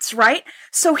difference, right?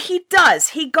 So he does.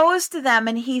 He goes to them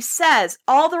and he says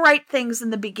all the right things in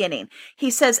the beginning.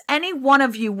 He says, any one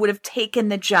of you would have taken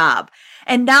the job.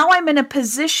 And now I'm in a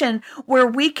position where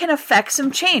we can affect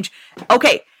some change.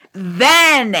 Okay,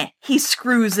 then he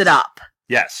screws it up.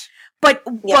 Yes. But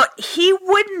he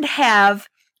wouldn't have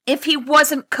if he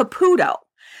wasn't Caputo.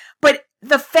 But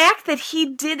the fact that he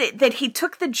did it, that he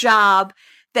took the job,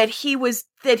 that he was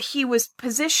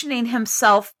positioning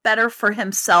himself better for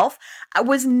himself,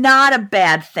 was not a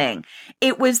bad thing.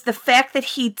 It was the fact that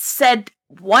he said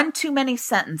one too many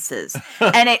sentences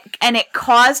and it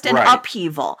caused an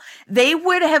upheaval. They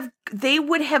would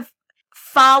have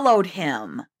followed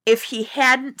him if he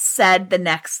hadn't said the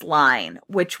next line,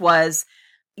 which was,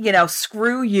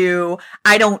 screw you,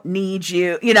 I don't need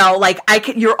you,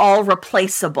 you're all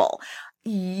replaceable.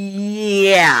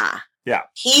 Yeah. Yeah.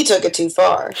 He took it too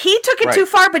far. Too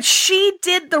far, but she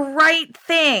did the right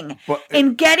thing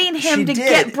in getting him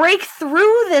to break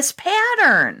through this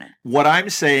pattern. What I'm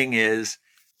saying is,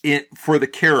 for the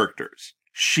characters,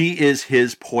 she is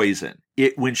his poison.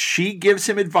 When she gives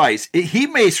him advice, he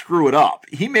may screw it up.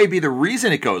 He may be the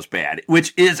reason it goes bad,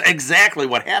 which is exactly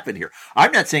what happened here.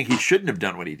 I'm not saying he shouldn't have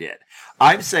done what he did.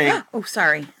 I'm saying,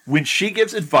 when she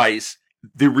gives advice,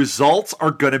 the results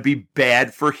are going to be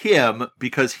bad for him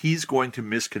because he's going to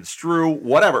misconstrue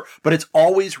whatever, but it's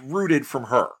always rooted from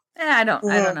her. I don't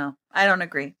know. I don't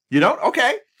agree. You don't?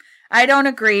 Okay. I don't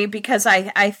agree because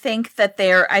I think that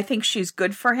I think she's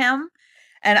good for him,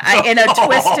 and in a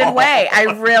twisted way. I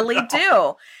really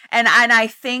do. And I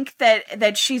think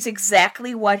that she's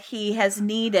exactly what he has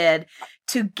needed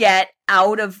to get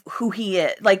out of who he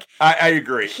is. Like, I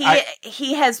agree.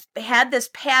 He has had this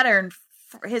pattern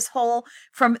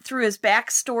through his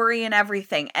backstory and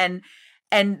everything, and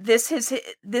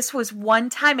this was one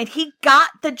time, and he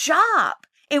got the job.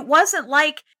 It wasn't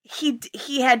like he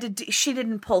had to. She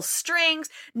didn't pull strings.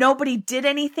 Nobody did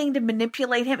anything to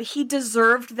manipulate him. He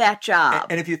deserved that job.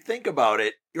 And if you think about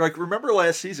it, like, remember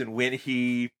last season when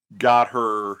he got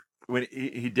her, when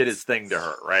he did his thing to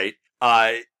her, right?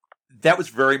 That was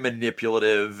very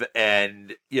manipulative,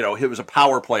 and it was a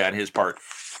power play on his part.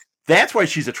 That's why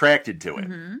she's attracted to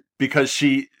him, because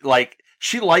she likes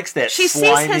that. She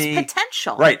slimy, sees his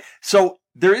potential, right? So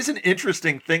there is an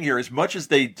interesting thing here. As much as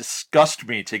they disgust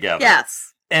me together,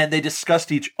 yes, and they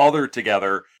disgust each other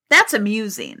together, that's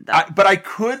amusing, though. But I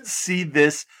could see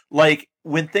this, like,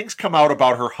 when things come out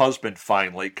about her husband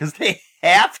finally, because they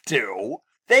have to.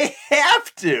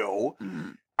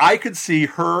 I could see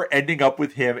her ending up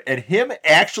with him and him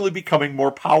actually becoming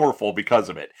more powerful because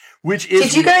of it, which is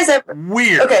did you guys ever,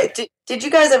 weird. Okay, did you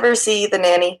guys ever see The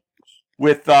Nanny?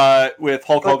 With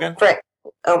Hulk Hogan?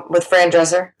 With Fran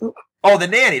Dresser? Oh, The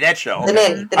Nanny, that show. The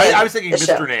Nanny. I was thinking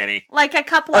Mr. Nanny. Like a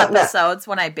couple episodes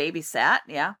when I babysat,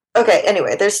 yeah. Okay,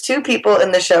 anyway, there's two people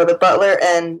in the show, the butler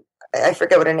and I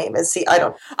forget what her name is. See, I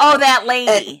don't. Oh, that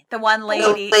lady. The one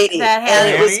lady. That had,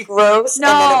 and it was gross, and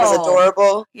then it was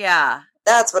adorable. Yeah.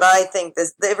 That's what I think.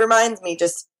 It reminds me.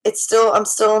 I'm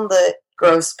still in the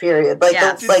gross period. Like,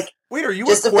 yes. Wait, are you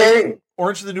equating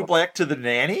Orange is the New Black to The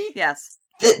Nanny? Yes.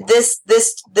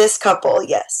 This couple,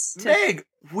 yes. Meg,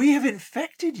 we have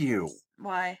infected you.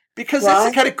 Why? Because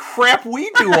that's the kind of crap we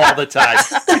do all the time.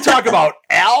 We talk about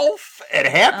Alf and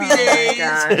Happy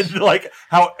Days and like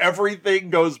how everything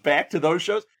goes back to those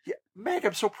shows. Yeah, Meg,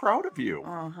 I'm so proud of you.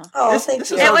 Uh-huh. Oh, thank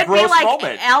you. It would be like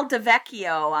moment. Al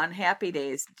DeVecchio on Happy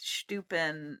Days,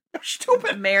 stupid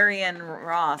Marion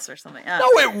Ross or something. No,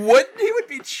 it wouldn't. He would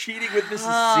be cheating with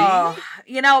Mrs.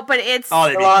 C. But it's... Oh,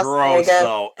 it'd be gross,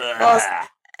 though.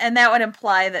 And that would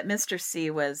imply that Mr. C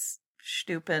was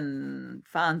stupid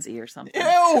Fonzie or something.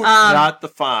 Ew, not the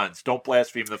Fonz. Don't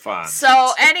blaspheme the Fonz.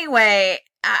 So anyway...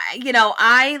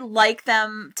 I like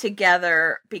them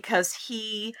together because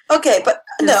he. Okay, but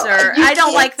no, I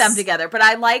don't like them together. But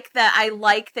I like that. I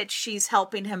like that she's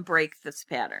helping him break this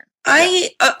pattern.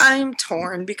 I'm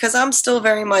torn because I'm still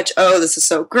very much, oh, this is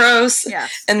so gross.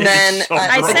 Yes. And then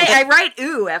I write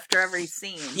ooh after every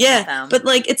scene. Yeah, but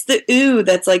like it's the ooh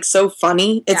that's like so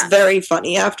funny. It's very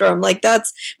funny. After I'm like,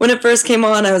 that's when it first came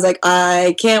on. I was like,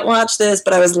 I can't watch this,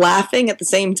 but I was laughing at the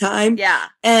same time. Yeah,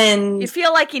 and you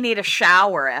feel like you need a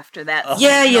shower after that.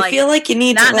 Yeah, you feel like you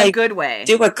need not to like in a good way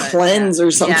do a cleanse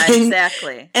or something. Yeah,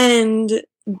 exactly.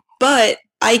 But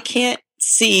I can't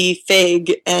see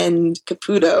Fig and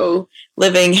Caputo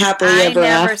living happily ever after.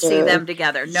 I never see them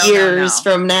together. Years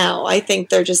from now, I think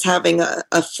they're just having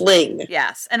a fling.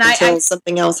 Yes, and until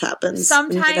something else happens.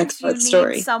 Sometimes you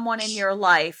need someone in your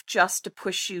life just to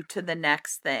push you to the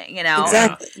next thing. You know,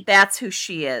 exactly. That's who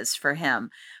she is for him.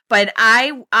 But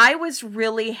I was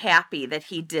really happy that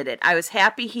he did it. I was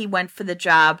happy he went for the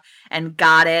job and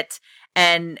got it.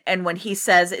 And when he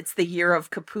says it's the year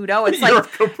of Caputo, it's like,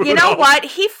 you know what?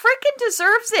 He freaking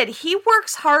deserves it. He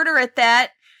works harder at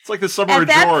that. It's like the summer of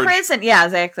that George. Prison, yeah,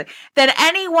 exactly. Than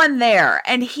anyone there.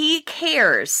 And he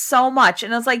cares so much.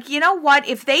 And I was like, you know what?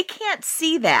 If they can't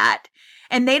see that,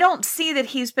 and they don't see that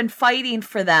he's been fighting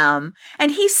for them,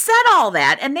 and he said all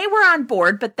that, and they were on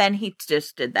board, but then he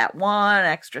just did that one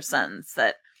extra sentence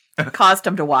that caused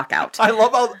him to walk out. I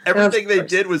love how everything they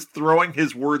did was throwing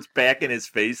his words back in his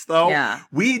face, though. Yeah.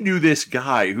 We knew this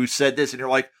guy who said this, and you're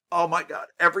like, oh my God,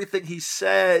 everything he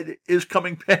said is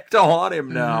coming back to haunt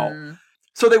him now. Mm.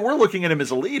 So they were looking at him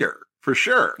as a leader, for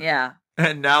sure. Yeah.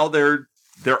 And now they're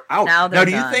out. Now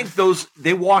do you think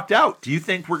they walked out? Do you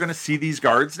think we're going to see these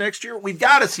guards next year? We've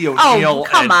got to see O'Neill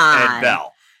and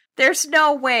Bell. There's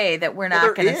no way that we're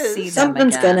not going to see them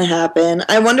Something's going to happen.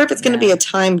 I wonder if it's going to be a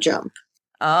time jump.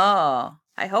 Oh,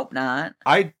 I hope not.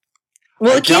 It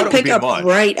can't pick up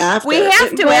right after. We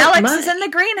have to. Alex is in the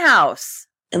greenhouse.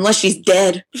 Unless she's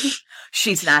dead.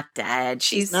 She's not dead.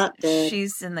 She's not dead.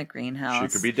 She's in the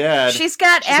greenhouse. She could be dead. She's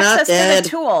got access to the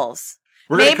tools.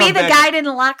 Maybe the guy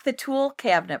didn't lock the tool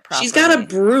cabinet properly. She's got a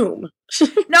broom.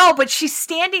 No, but she's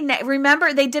standing there.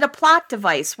 Remember, they did a plot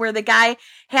device where the guy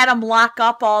had him lock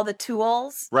up all the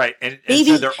tools. Right. And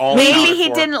maybe, so they're all maybe he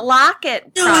didn't lock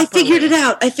it properly. I figured it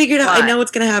out. I know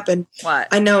what's going to happen. What?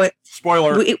 I know it.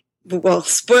 Spoiler.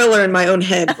 Spoiler in my own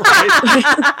head.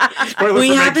 Spoiler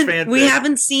we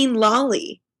haven't seen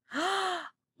Lolly.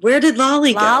 Where did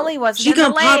Lolly go? Lolly wasn't She's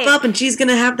going to pop up and she's going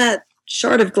to have that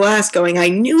shard of glass going, I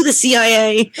knew the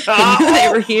CIA. I knew they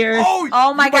were here.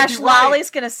 Oh my gosh, Lolly's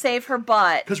going to save her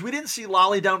butt. Because we didn't see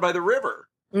Lolly down by the river.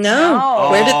 No.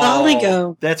 Where did Lolly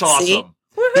go? That's awesome. See?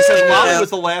 He said Lolly was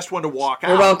the last one to walk out.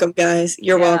 You're welcome, guys.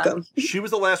 You're welcome. She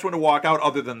was the last one to walk out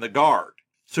other than the guard.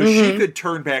 So she could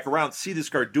turn back around, see this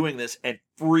guard doing this, and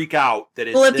freak out that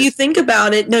it's if you think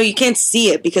about it, no, you can't see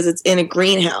it because it's in a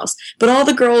greenhouse. But all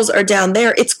the girls are down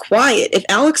there. It's quiet. If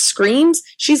Alex screams,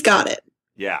 she's got it.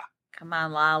 Yeah. Come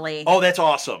on, Lolly. Oh, that's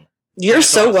awesome. You're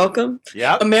so welcome.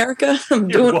 Yeah. America. I'm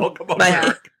You're welcome,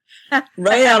 America.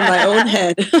 Right out of my own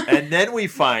head. And then we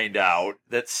find out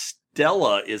that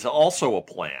Stella is also a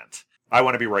plant. I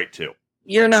want to be right, too.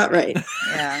 You're not right.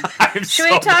 Yeah.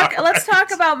 Let's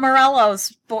talk about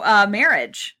Morello's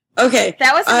marriage. Okay.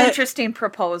 That was an interesting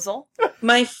proposal.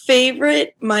 My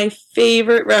favorite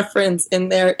reference in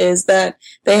there is that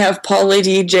they have Pauly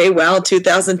D. J. Wow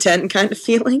 2010 kind of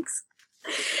feelings.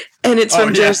 And it's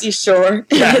from Jersey Shore.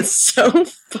 Yes. And it's so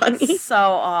funny. So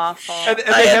awful. And they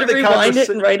I had to rewind it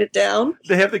and write it down.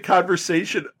 They have the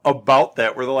conversation about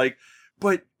that where they're like,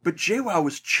 but JWoww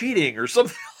was cheating or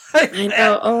something like I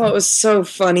know. Oh, it was so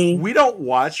funny. We've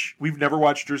never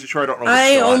watched Jersey Shore. I don't know.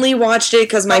 I only watched it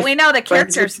because we know the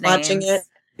characters' names. Watching it.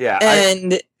 Yeah.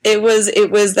 And it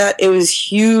was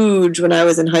huge when I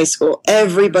was in high school.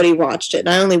 Everybody watched it. And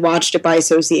I only watched it by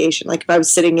association. Like if I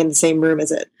was sitting in the same room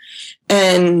as it.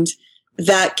 And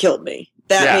that killed me.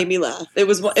 That made me laugh. It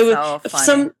was so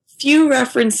some few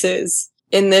references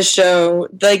in this show,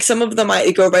 like some of them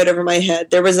I go right over my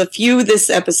head. There was a few this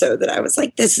episode that I was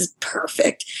like, this is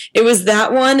perfect. It was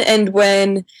that one, and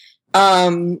when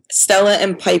Stella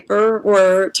and Piper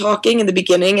were talking in the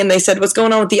beginning and they said, what's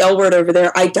going on with the L word over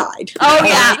there? I died. Oh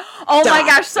yeah. Oh my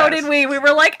gosh, so did we. We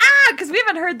were like, because we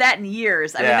haven't heard that in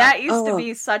years. I mean, that used to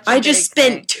be such a I just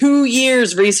spent 2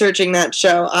 years researching that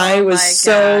show. I was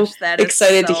so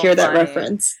excited to hear that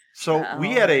reference. So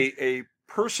we had a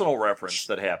personal reference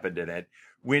that happened in it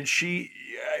when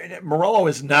Morello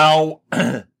is now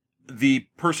the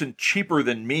person cheaper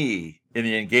than me in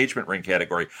the engagement ring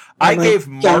category. I gave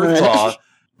Martha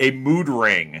a mood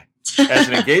ring as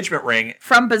an engagement ring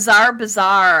from Bazaar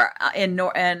in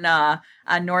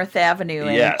North Avenue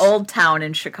in Old Town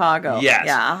in Chicago. Yes,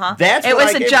 yeah, That's it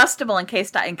was adjustable in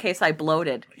case I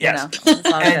bloated. Yes, you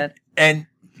know? and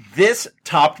This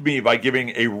topped me by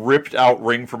giving a ripped out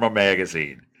ring from a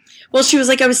magazine. Well, she was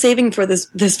like, I was saving for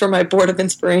this for my board of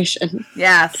inspiration.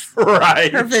 Yes.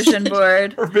 Right. Her vision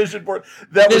board. Her vision board.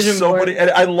 That was so funny. And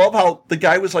I love how the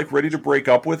guy was like ready to break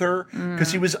up with her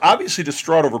because he was obviously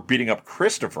distraught over beating up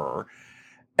Christopher.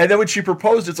 And then when she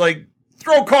proposed, it's like,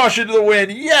 throw caution to the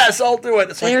wind. Yes, I'll do it.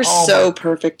 It's They're so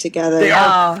perfect together. They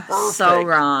are perfect. So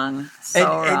wrong. So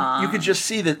wrong. And you can just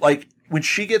see that, like, when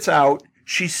she gets out,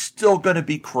 she's still going to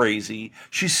be crazy.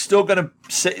 She's still going to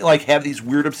say, like, have these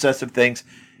weird obsessive things.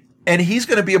 And he's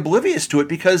going to be oblivious to it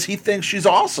because he thinks she's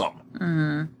awesome.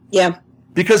 Mm-hmm. Yeah.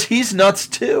 Because he's nuts,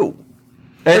 too.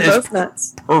 They're both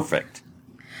nuts. Perfect.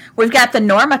 We've got the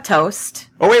Norma toast.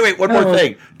 Oh, wait. One more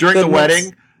thing. During the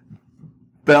wedding,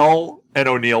 Belle and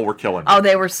O'Neill were killing me. Oh,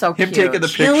 they were so cute. Him taking the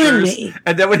pictures.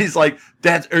 And then when he's like,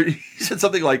 he said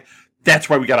something like, that's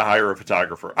why we got to hire a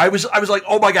photographer. I was like,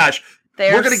 oh my gosh.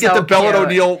 We're going to get the Belle and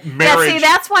O'Neill marriage. Yeah, see,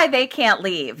 that's why they can't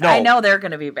leave. No. I know they're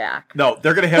going to be back. No,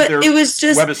 they're going to have their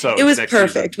webisodes. It was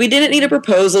perfect. We didn't need a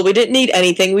proposal. We didn't need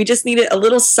anything. We just needed a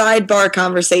little sidebar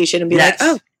conversation and be like,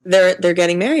 oh, they're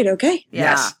getting married. Okay.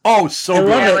 Yeah. Yes. Oh, so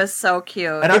good. It was so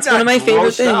cute. And it's one of my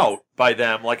favorite things. Out by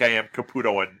them like I am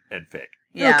Caputo and Fig.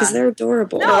 Yeah, because they're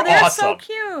adorable. No, they're awesome. So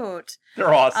cute.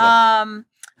 They're awesome.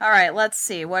 All right, let's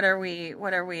see. What are we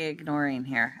ignoring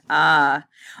here? The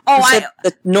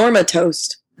Norma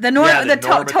toast. Toast Norma.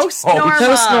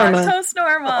 Toast Norma. Toast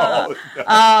Norma. Oh,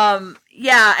 no.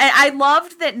 Yeah, and I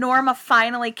loved that Norma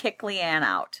finally kicked Leanne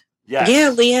out. Yes.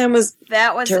 Yeah, Leanne was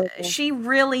terrible. She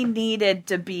really needed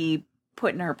to be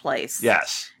put in her place.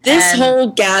 Yes. This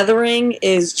whole gathering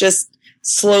is just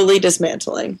slowly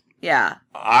dismantling. Yeah.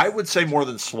 I would say more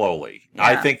than slowly. Yeah.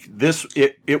 I think this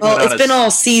it's been all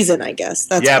season, I guess.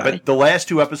 That's why. But the last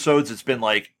two episodes it's been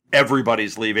like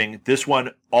everybody's leaving. This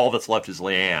one, all that's left is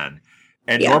Leanne.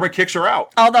 And Norma kicks her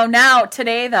out. Although now,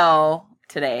 today,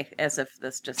 as if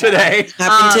this just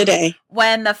happened today.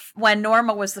 When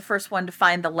Norma was the first one to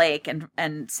find the lake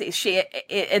and see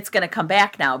it's going to come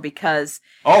back now because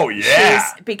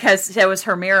because it was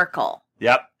her miracle.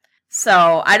 Yep.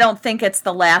 So I don't think it's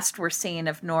the last we're seeing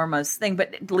of Norma's thing,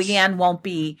 but Leanne won't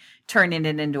be turning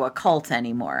it into a cult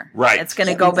anymore. Right. It's going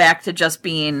to go back to just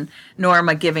being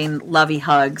Norma giving lovey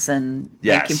hugs and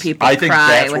making people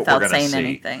cry without saying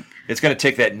anything. It's going to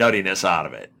take that nuttiness out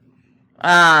of it.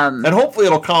 And hopefully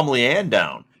it'll calm Leanne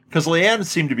down. Because Leanne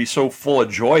seemed to be so full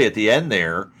of joy at the end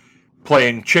there,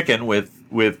 playing chicken with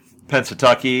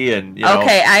Pennsatucky and,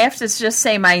 Okay, I have to just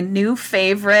say my new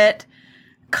favorite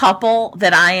couple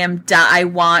that I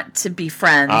want to be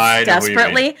friends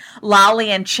desperately,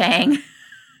 Lolly and Chang.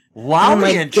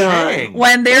 Lolly and Chang.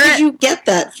 Where did you get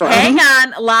that from? Hang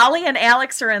on. Lolly and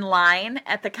Alex are in line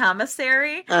at the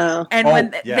commissary. And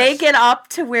when they get up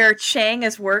to where Chang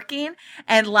is working,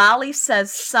 and Lolly says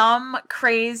some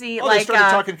crazy, they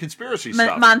started talking conspiracy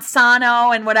stuff.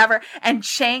 Monsanto and whatever. And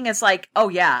Chang is like, oh,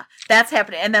 yeah, that's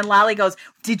happening. And then Lolly goes,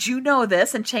 did you know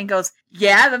this? And Chang goes,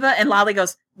 yeah. And Lolly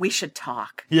goes, we should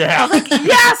talk. Yeah. I was like,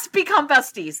 yes, become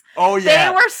besties. Oh, yeah.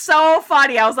 They were so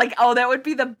funny. I was like, oh, that would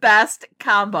be the best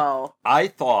combo. I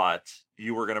thought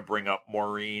you were going to bring up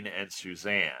Maureen and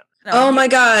Suzanne. No, my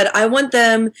God. I want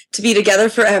them to be together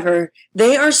forever.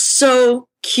 They are so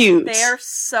cute. They are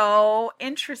so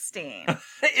interesting.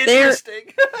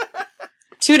 Interesting.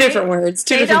 Two different words.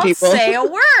 Two different people. They don't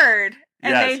say a word.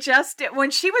 And they just,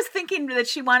 when she was thinking that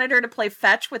she wanted her to play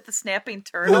fetch with the snapping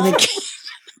turtle.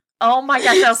 Oh my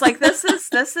gosh, I was like, this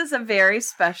is a very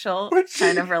special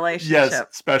kind of relationship. Yes,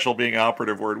 special being an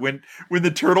operative word. When the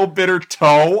turtle bit her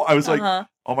toe, I was like,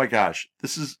 oh my gosh,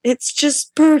 it's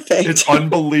just perfect. It's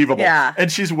unbelievable. Yeah.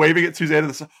 And she's waving at Suzanne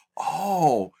and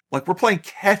like we're playing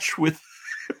catch with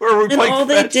all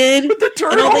they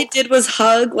did was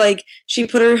hug, like she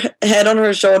put her head on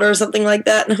her shoulder or something like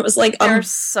that, and I was like, I'm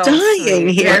so dying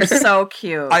here. They're so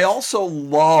cute. I also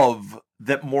love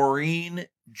that Maureen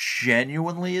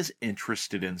genuinely is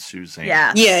interested in Suzanne.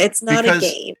 Yeah, it's not a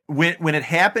game. When it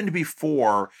happened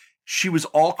before, she was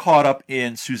all caught up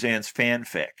in Suzanne's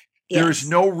fanfic. Yes. There's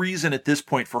no reason at this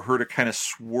point for her to kind of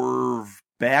swerve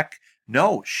back.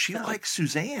 No, she likes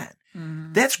Suzanne.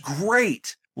 Mm-hmm. That's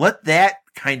great. Let that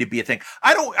kind of be a thing.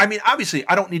 Obviously,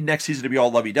 I don't need next season to be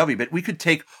all lovey-dovey, but we could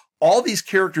take all these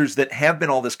characters that have been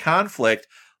all this conflict,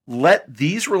 let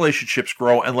these relationships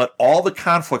grow, and let all the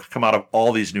conflict come out of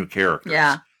all these new characters.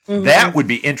 Yeah. Mm-hmm. That would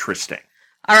be interesting.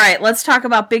 All right, let's talk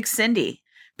about Big Cindy.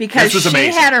 Because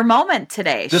she had her moment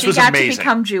today. She got to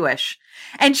become Jewish.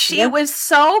 And it was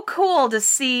so cool to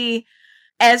see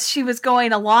as she was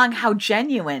going along how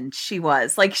genuine she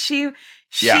was. Like she was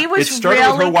it started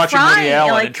really with her watching crying, Woody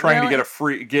Allen and trying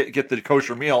to get the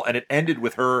kosher meal, and it ended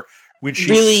with her when she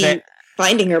really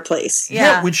finding her place.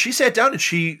 Yeah, when she sat down and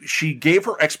she gave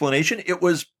her explanation, it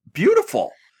was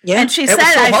beautiful. Yeah, and she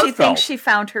said she thinks she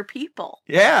found her people.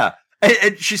 Yeah,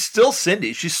 and she's still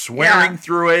Cindy. She's swearing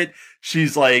through it.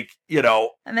 She's like,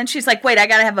 And then she's like, wait, I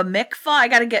got to have a mikvah? I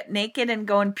got to get naked and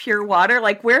go in pure water?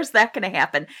 Like, where's that going to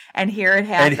happen? And here it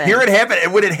happened.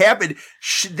 And when it happened,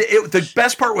 the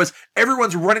best part was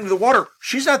everyone's running to the water.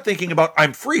 She's not thinking about,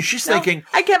 I'm free. She's thinking,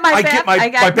 I get my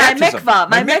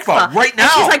mikvah right now.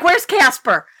 And she's like, where's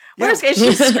Casper?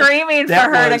 She's screaming for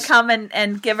her to come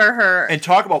and give her. And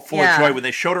talk about full of joy when they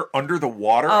showed her under the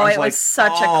water. Oh, it was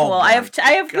such a cool. I have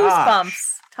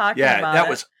goosebumps talking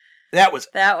about it. That was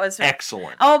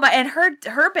excellent. Oh my! And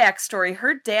her backstory.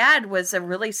 Her dad was a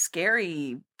really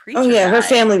scary preacher. Oh yeah, her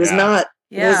family was not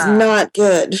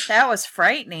good. That was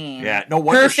frightening. Yeah, no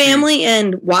wonder her family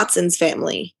and Watson's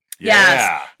family.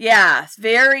 Yeah,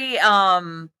 very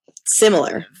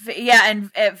similar. Yeah, and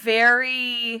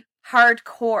very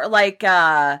hardcore. Like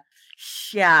really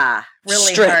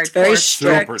strict, hardcore, very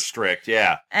super strict.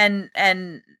 Yeah, and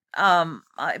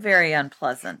very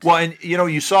unpleasant. Well, and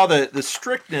you saw the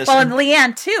strictness. Well, and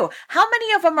Leanne too. How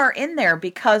many of them are in there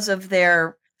because of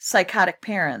their psychotic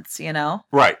parents?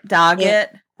 Right?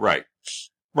 Doggett. Right.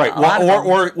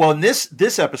 Well, in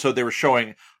this episode, they were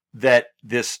showing that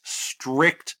this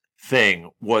strict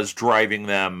thing was driving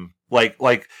them, like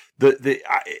the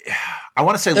I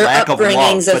want to say their lack of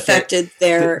love, affected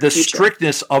but the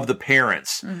strictness of the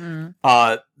parents. Mm-hmm.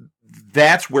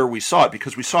 That's where we saw it,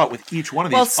 because we saw it with each one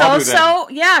of these.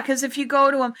 Because if you go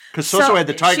to them, because Soso had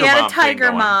the tiger mom. She had a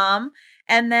tiger mom,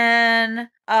 and then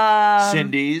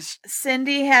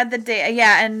Cindy had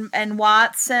the and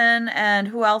Watson, and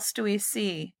who else do we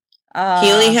see?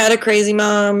 Healy had a crazy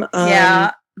mom.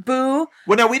 Boo.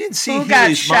 Well, no, we didn't see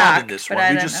Healy's mom in this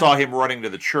one. We just saw him running to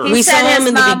the church. We saw him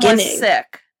in the beginning. Was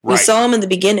sick. Right. We saw him in the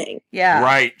beginning. Yeah.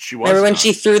 Right. She was. Remember when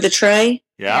she threw the tray?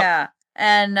 Yeah.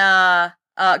 And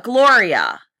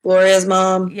Gloria's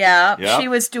mom. Yeah. Yep. She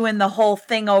was doing the whole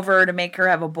thing over to make her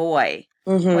have a boy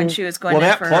when she was going in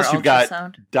for her ultrasound. Plus, you've got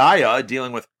Daya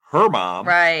dealing with her mom,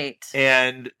 right?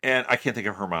 And I can't think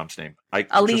of her mom's name.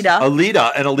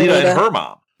 Alita and her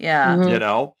mom. Yeah.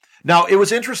 Mm-hmm. Now it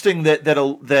was interesting that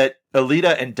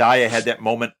Alita and Daya had that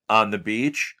moment on the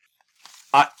beach.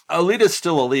 Alita's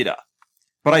still Alita,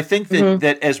 but I think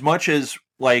that as much as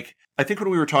I think when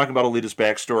we were talking about Alita's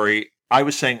backstory, I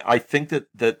was saying I think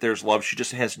that there's love. She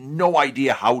just has no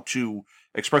idea how to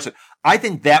express it. I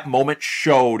think that moment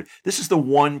showed this is the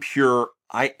one pure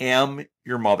I am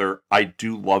your mother, I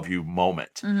do love you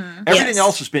moment. Mm-hmm. Everything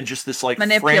else has been just this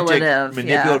manipulative.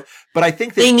 Yeah. But I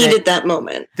think that they needed that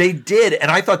moment. They did, and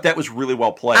I thought that was really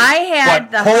well played. I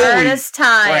had the hardest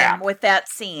time with that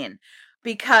scene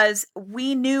because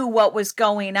we knew what was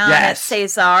going on at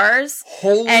Cesar's.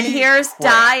 And here's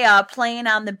Daya playing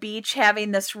on the beach,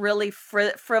 having this really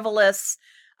frivolous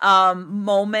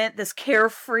moment, this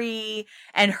carefree,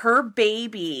 and her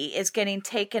baby is getting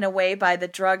taken away by the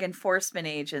Drug Enforcement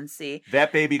Agency.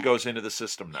 That baby goes into the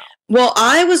system now. Well,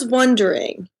 I was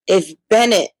wondering if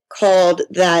Bennett called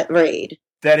that raid.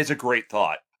 That is a great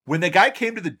thought. When the guy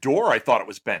came to the door, I thought it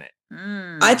was Bennett.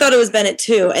 I thought it was Bennett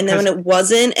too, and then when it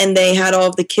wasn't, and they had all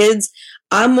of the kids,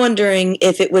 I'm wondering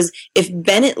if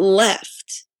Bennett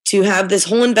left to have this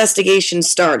whole investigation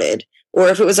started, or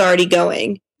if it was already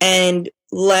going, and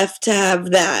left to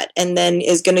have that, and then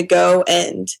is going to go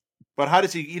and... But how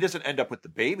does he doesn't end up with the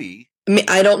baby?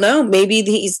 I don't know. Maybe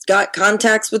he's got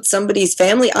contacts with somebody's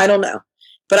family. I don't know.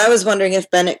 But I was wondering if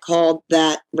Bennett called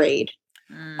that raid.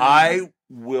 I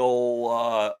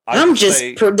will... I'm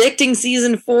just predicting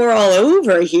season 4 all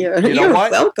over here. You're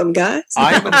welcome, guys.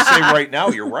 I'm going to say right now,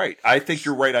 you're right. I think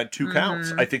you're right on 2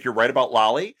 counts. I think you're right about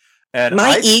Lolly. And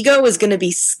my ego is going to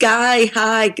be sky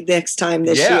high next time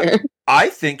this year. I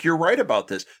think you're right about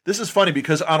this. This is funny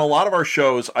because on a lot of our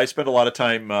shows, I spend a lot of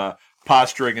time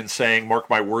posturing and saying, mark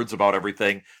my words about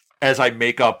everything as I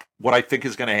make up what I think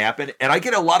is going to happen. And I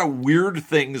get a lot of weird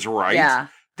things right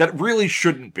that really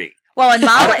shouldn't be. Well,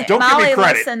 and Molly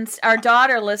listens, our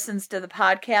daughter listens to the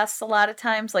podcasts a lot of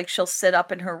times. Like she'll sit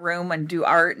up in her room and do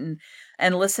art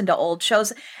and listen to old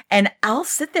shows. And I'll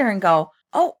sit there and go,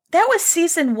 oh, that was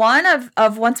season 1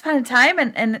 of Once Upon a Time.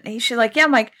 And she's like, yeah.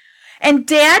 I'm like, and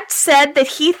Dad said that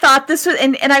he thought this was,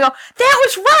 and I go, that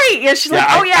was right. And she's like,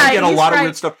 oh yeah. I get a lot of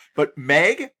weird stuff. But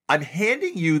Meg, I'm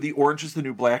handing you the Orange is the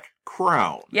New Black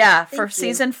crown. Yeah, for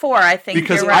season 4, I think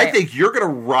because you're right. I think you're going to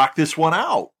rock this one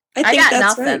out. I got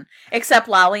nothing except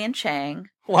Lolly and Chang.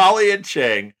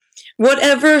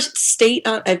 Whatever state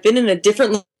I've been in a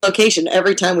different location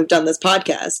every time we've done this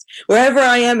podcast. Wherever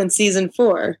I am in season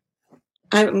 4,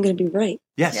 I'm going to be right.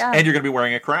 Yes, and you're going to be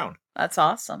wearing a crown. That's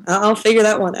awesome. I'll figure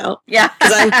that one out. Yeah.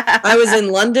 I was in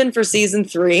London for season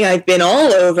 3. I've been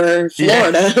all over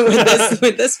Florida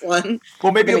with this one.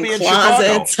 Well, maybe you'll be in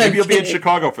Chicago. Maybe you'll be in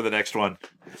Chicago for the next one.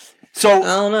 So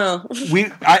I don't know.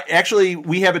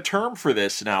 We have a term for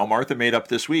this now. Martha made up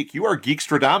this week. You are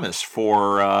Geekstradamus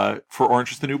for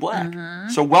Orange is the New Black. Mm-hmm.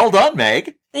 So well done,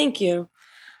 Meg. Thank you.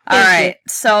 All right.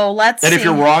 So let's. And if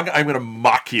you're wrong, I'm going to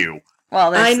mock you.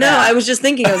 Well, I know. That. I was just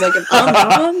thinking. I was like, if I'm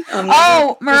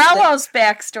wrong. Morello's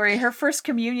backstory. Her first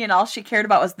communion, all she cared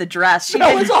about was the dress.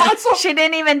 That was awesome. She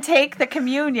didn't even take the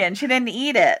communion. She didn't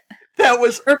eat it. That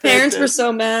was. Her parents were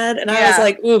so mad, and I was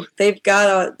like, "Ooh, they've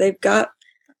got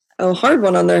a hard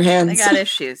one on their hands. They got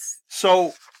issues."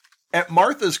 So, at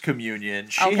Martha's communion,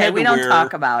 she had we to don't wear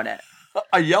talk about it.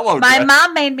 A yellow dress. My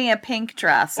mom made me a pink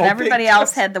dress, and everybody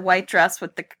else had the white dress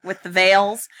with the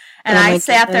veils. And I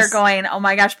sat there going, "Oh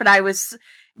my gosh!"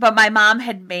 But my mom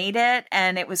had made it,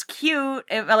 and it was cute.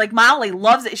 Like Molly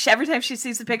loves it. Every time she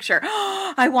sees the picture,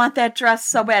 I want that dress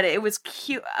so bad. It was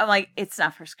cute. I'm like, it's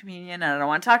not first communion, and I don't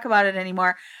want to talk about it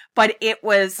anymore. But it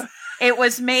was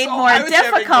made more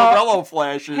difficult. Morello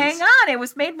flashes. Hang on, it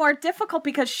was made more difficult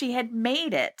because she had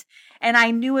made it, and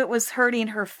I knew it was hurting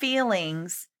her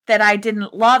feelings that I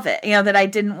didn't love it. that I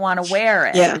didn't want to wear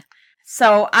it. Yeah.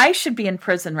 So I should be in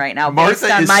prison right now Martha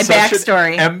based on is my such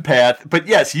backstory. An empath, but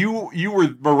yes, you were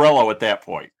Morello at that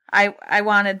point. I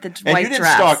wanted the white dress. And you didn't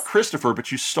stalk Christopher,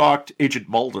 but you stalked Agent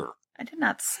Mulder. I did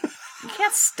not. You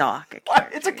can't stalk a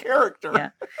character. It's a character. Yeah.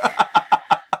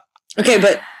 Okay,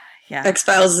 but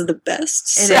X-Files is the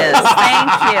best. It is.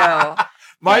 Thank you.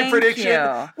 My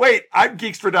prediction. Wait, I'm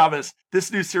Geekstradamus.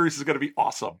 This new series is going to be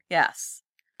awesome. Yes.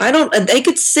 They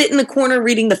could sit in the corner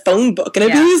reading the phone book, and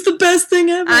it's the best thing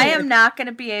ever. I am not going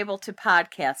to be able to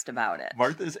podcast about it.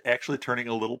 Martha is actually turning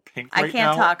a little pink right now. I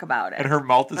can't talk about it. And her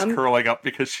mouth is curling up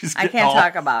because she's getting I can't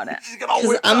talk about it. She's getting all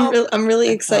whipped up. I'm really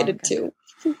excited, too.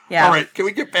 Yeah. All right, can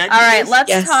we get back to this? All right, this?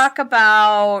 let's talk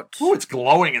about... Oh, it's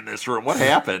glowing in this room. What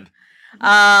happened?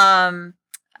 All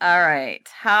right,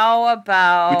 how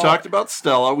about... We talked about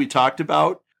Stella. We talked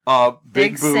about...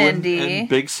 Big Boo and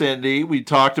Big Cindy. We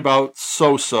talked about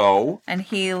So-So. And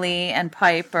Healy and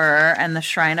Piper and the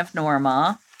Shrine of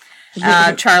Norma.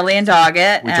 Charlie and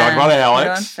Doggett. We talked about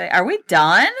Alex. Are we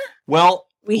done? Well,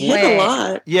 we hit a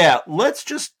lot. Yeah, let's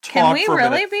just talk Can we for a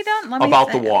really minute be done?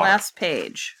 about the water. Last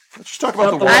page. Let's just talk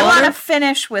about the water. I want to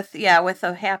finish with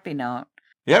a happy note.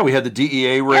 Yeah, we had the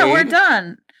DEA raid. Yeah, we're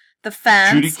done. The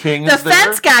fence. Judy King the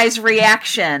fence guy's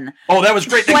reaction. Oh, that was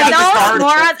great. They when got those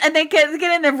morons and they get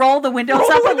in and roll the windows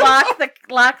up and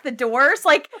lock the doors.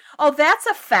 Like, oh, that's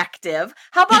effective.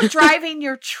 How about driving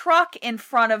your truck in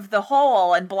front of the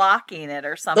hole and blocking it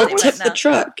or something? They'll tip the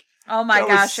truck. Oh my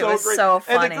gosh, it was so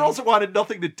funny. And the girls wanted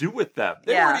nothing to do with them.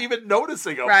 They weren't even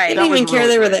noticing them. Right. They didn't even care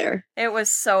they were there. It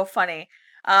was so funny.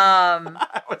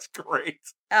 That was great.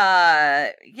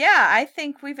 I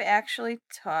think we've actually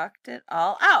talked it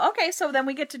all out. Okay, so then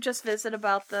we get to just visit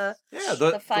about the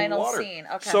final scene.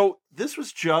 Okay. So this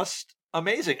was just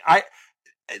amazing.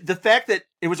 The fact that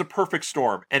it was a perfect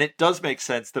storm, and it does make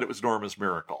sense that it was Norma's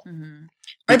miracle. Mm-hmm.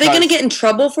 Are they going to get in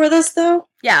trouble for this though?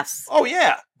 Yes. Oh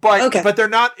yeah. But they're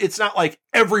not. It's not like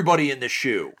everybody in the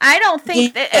shoe. I don't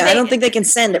think. I don't think they can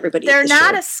send everybody. They're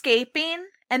not escaping.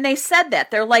 And they said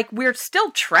that. They're like, we're still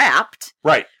trapped.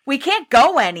 Right. We can't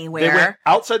go anywhere. They went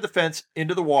outside the fence,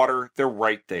 into the water. They're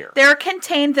right there. They're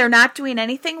contained. They're not doing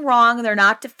anything wrong. They're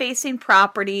not defacing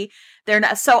property. They're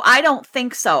not. So I don't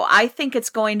think so. I think it's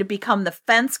going to become the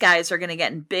fence guys are going to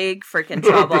get in big freaking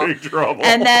trouble. Big trouble.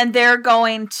 And then they're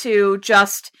going to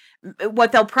just,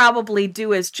 what they'll probably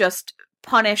do is just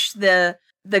punish the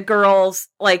girls,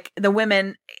 like the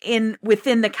women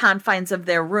within the confines of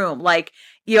their room. Like,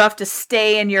 you have to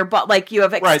stay in your like you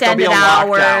have extended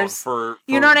hours for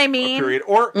you know what I mean? Period.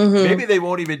 Or maybe they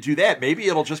won't even do that. Maybe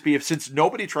it'll just be since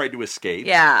nobody tried to escape.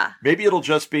 Yeah. Maybe it'll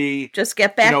just be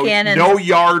get back in and no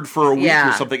yard for a week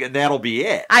or something, and that'll be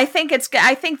it. I think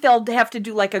they'll have to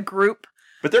do like a group.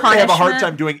 But they're going to have a hard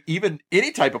time doing even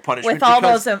any type of punishment with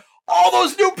all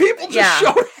those new people just showed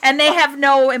up. And they have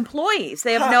no employees.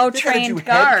 They have no trained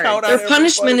guards. Their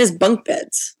punishment is bunk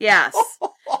beds. Yes.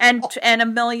 and a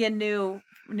million new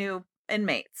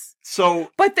inmates. So,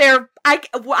 but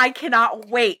I cannot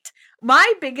wait.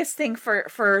 My biggest thing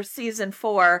for season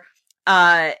 4,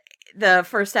 the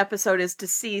first episode, is to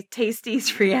see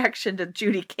Tasty's reaction to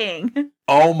Judy King.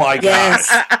 Oh my gosh.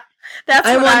 That's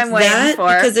what I'm waiting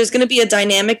for. Because there's going to be a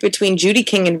dynamic between Judy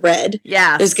King and Red.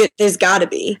 Yeah. There's got to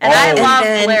be. And I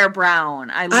love Blair Brown.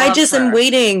 I just am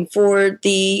waiting for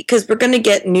because we're going to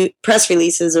get new press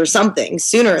releases or something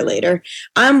sooner or later.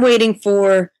 I'm waiting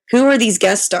for who are these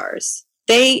guest stars.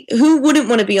 who wouldn't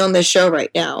want to be on this show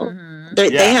right now? Mm-hmm.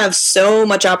 They have so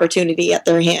much opportunity at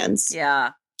their hands.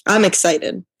 Yeah. I'm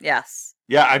excited. Yes.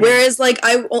 Yeah. I mean, whereas like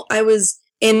I was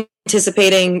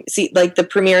anticipating like the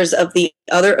premieres of the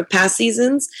other past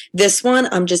seasons. This one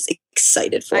I'm just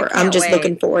excited for. I'm just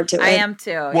looking forward to it. I am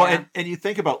too. Well, and you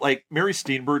think about like Mary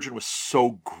Steenburgen was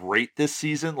so great this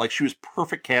season. Like she was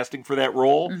perfect casting for that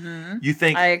role. Mm-hmm. You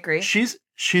think I agree. She's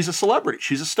a celebrity.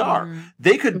 She's a star. Mm-hmm.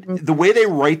 They could the way they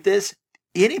write this.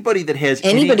 Anybody that has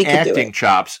any acting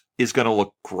chops is going to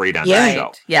look great on that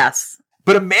show. Yes.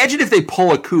 But imagine if they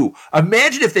pull a coup.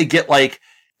 Imagine if they get like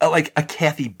a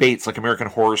Kathy Bates, like American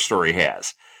Horror Story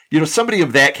has. You know, somebody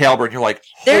of that caliber, and you're like,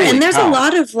 there's a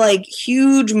lot of like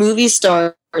huge movie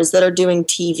stars that are doing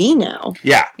TV now.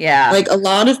 Yeah. Like a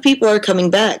lot of people are coming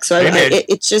back. So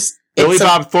it's just Billy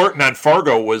Bob Thornton on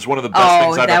Fargo was one of the best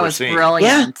things I've ever seen.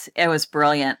 Brilliant. Yeah. It was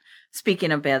brilliant.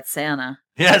 Speaking of Bad Santa.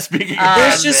 Yeah, speaking of Bad Santa.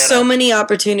 There's just so many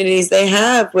opportunities they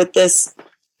have with this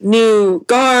new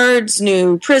guards,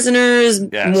 new prisoners,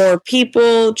 more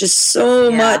people, just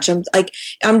so much.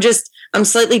 I'm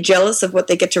slightly jealous of what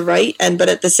they get to write, but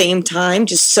at the same time,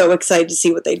 just so excited to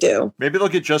see what they do. Maybe they'll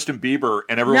get Justin Bieber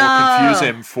and everyone will confuse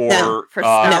him for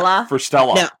Stella. For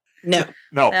Stella. No.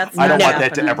 I don't want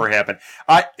that to ever happen.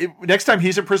 Next time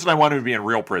he's in prison, I want him to be in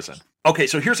real prison. Okay,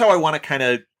 so here's how I want to kind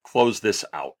of close this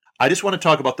out. I just want to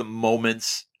talk about the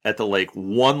moments at the lake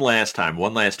one last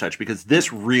touch, because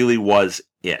this really was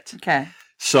it. Okay.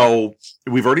 So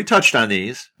we've already touched on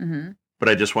these, mm-hmm. but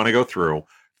I just want to go through.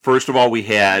 First of all, we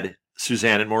had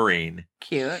Suzanne and Maureen.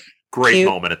 Cute. Great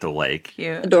moment at the lake.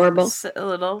 Cute. Adorable. A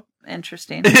little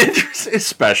interesting. A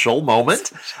special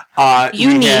moment.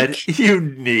 Unique.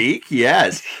 Unique,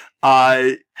 yes.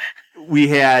 We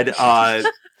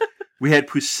had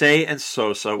Poussey and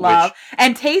Sosa. Love.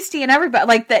 And Tasty and everybody.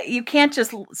 Like that, you can't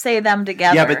just say them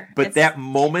together. Yeah, but that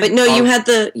moment. But no, you had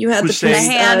the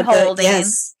hand holding.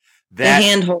 Yes. The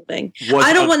hand holding.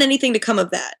 I don't want anything to come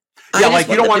of that. Yeah, like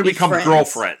you don't want to become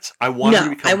girlfriends. I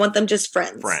want them just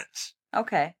friends. Friends.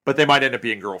 Okay. But they might end up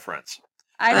being girlfriends.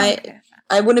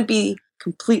 I wouldn't be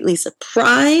completely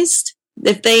surprised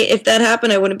if that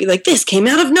happened. I wouldn't be like, this came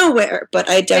out of nowhere. But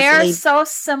I definitely. They're so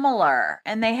similar,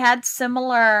 and they had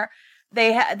similar.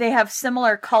 They have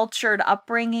similar cultured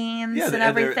upbringings and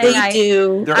everything. They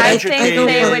do. I think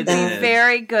they would be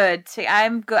very good. I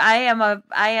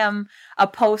am a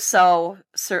Poso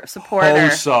supporter.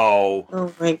 Poso.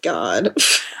 Oh my god.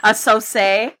 A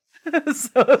Sose.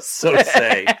 Sose.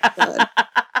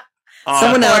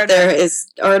 Someone out there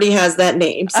already has that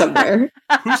name somewhere.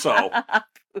 Puso.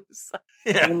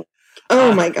 Yeah.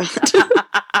 Oh my god.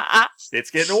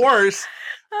 It's getting worse.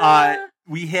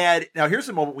 We had, now here's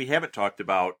the moment we haven't talked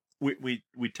about. We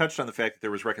touched on the fact that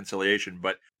there was reconciliation,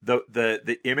 but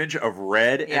the image of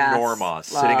Red and Norma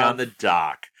sitting on the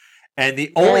dock. And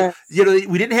the only,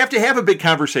 we didn't have to have a big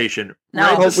conversation.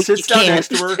 No, Red just sits down next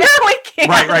to her. No, we can't.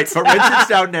 Right. But Red sits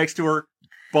down next to her,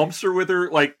 bumps her with her,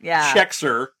 checks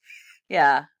her.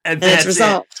 Yeah. And that's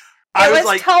resolved. It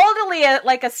was totally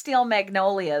like a Steel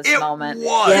Magnolias moment.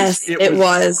 Yes, it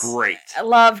was. Great. I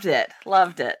loved it.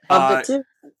 Loved it too.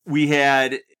 We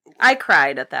had... I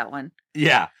cried at that one.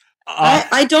 Yeah.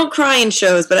 I don't cry in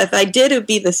shows, but if I did, it would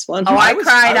be this one. Oh, I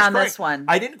cried on this one.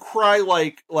 I didn't cry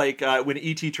like when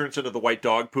E.T. turns into the white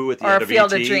dog poo at the end of E.T. Or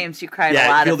Field of Dreams. You cried a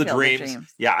lot Field of of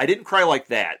Dreams. Yeah, I didn't cry like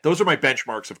that. Those are my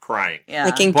benchmarks of crying. Yeah.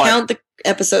 I can count the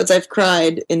episodes I've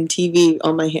cried in TV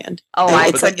on my hand. Oh,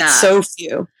 I could not. It's so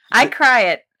few. I cry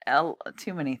at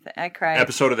too many things. I cry.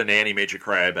 Episode of The Nanny made you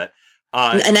cry, I bet.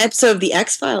 An episode of The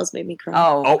X-Files made me cry.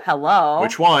 Oh, hello.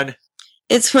 Which one?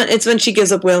 It's when she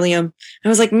gives up William. I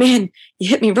was like, man, you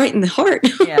hit me right in the heart.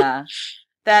 Yeah.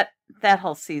 That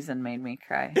whole season made me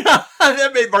cry.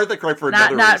 That made Martha cry for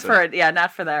another reason.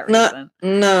 Not for that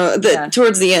reason.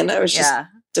 Towards the end, I was just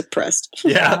depressed.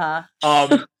 Yeah.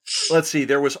 Let's see.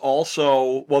 There was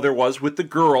also, there was with the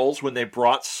girls when they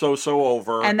brought Soso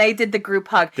over, and they did the group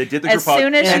hug. As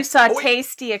soon as you saw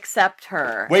Tasty accept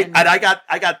her. Wait, and I got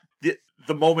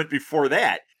the moment before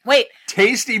that. Wait,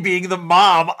 Tasty being the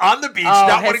mom on the beach,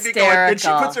 not wanting to go, and she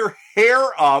puts her hair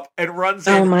up and runs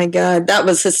in. Oh my god, that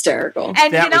was hysterical.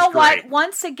 And you know what?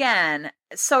 Once again,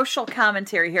 social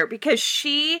commentary here, because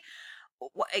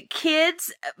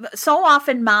kids, so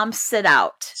often moms sit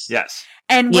out. Yes.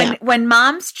 And when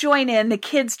moms join in, the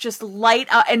kids just light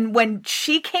up. And when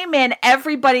she came in,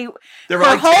 everybody,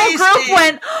 her whole group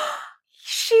went, oh,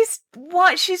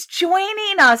 she's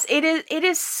joining us. It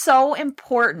is so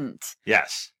important.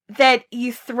 Yes. that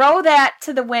you throw that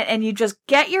to the wind and you just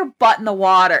get your butt in the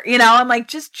water, you know, and like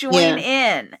just join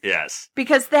in. Yes.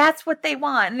 Because that's what they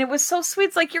want. And it was so sweet.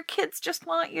 It's like your kids just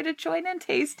want you to join in,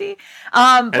 Tasty.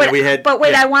 But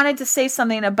wait, I wanted to say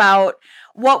something about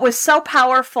what was so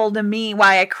powerful to me,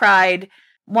 why I cried.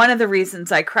 One of the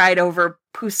reasons I cried over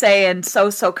Poussey and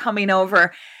So coming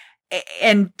over,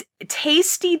 and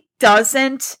Tasty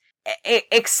doesn't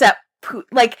accept.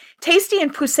 Like, Tasty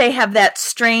and Poussey have that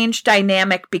strange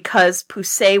dynamic because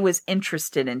Poussey was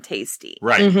interested in Tasty.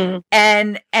 Right. Mm-hmm.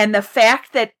 And the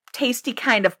fact that Tasty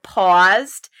kind of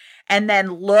paused and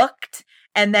then looked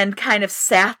and then kind of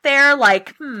sat there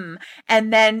like,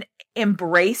 and then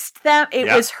embraced them. It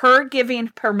was her giving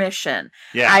permission.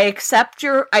 Yeah. I accept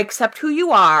who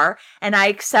you are, and I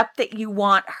accept that you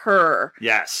want her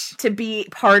to be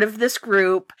part of this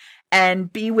group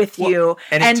and be with you.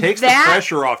 And it takes the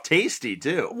pressure off Tasty,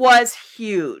 too. Was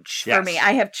huge for me.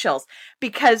 I have chills.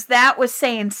 Because that was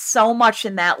saying so much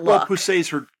in that look. Well, Poussey's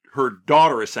her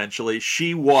daughter, essentially.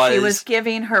 She was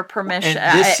giving her permission.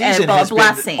 And this season has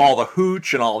blessing. Been all the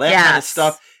hooch and all that kind of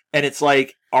stuff. And it's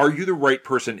like, are you the right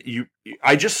person?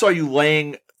 I just saw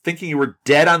you thinking you were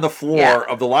dead on the floor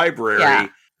of the library. Yeah.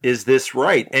 Is this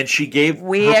right? And she gave her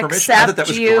permission. I thought that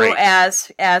was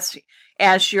great.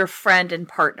 As your friend and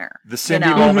partner. The Cindy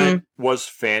moment was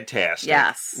fantastic.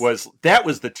 Yes. That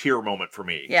was the tear moment for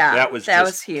me. Yeah. That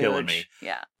was huge. Killing me.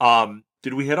 Yeah.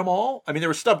 Did we hit them all? I mean, there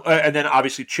was stuff, and then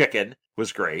obviously Chicken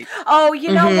was great. Oh,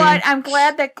 you know what? I'm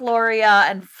glad that Gloria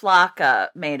and Flocka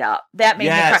made up. That made me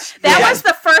cry. That was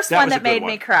the first one that made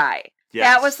me cry. Yes.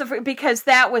 That was because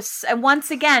that was, and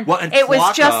once again, it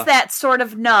was just that sort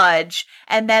of nudge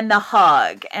and then the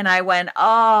hug. And I went,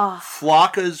 oh.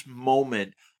 Flocka's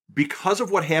moment, because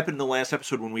of what happened in the last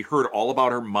episode when we heard all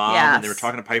about her mom and they were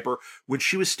talking to Piper, when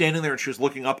she was standing there and she was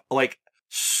looking up, like,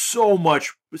 so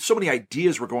many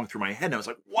ideas were going through my head. And I was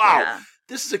like, wow,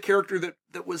 this is a character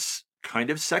that was kind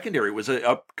of secondary. It was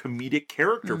a comedic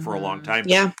character for a long time.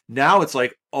 Yeah. Now it's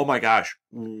like, oh my gosh,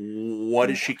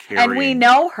 what is she carrying? And we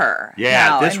know her. Yeah,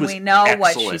 now, this and was we know excellent.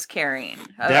 what she's carrying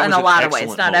in a lot of ways.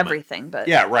 Not moment. everything, but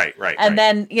yeah, right. And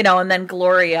then and then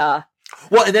Gloria.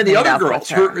 Well, and then the other girls,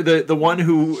 the one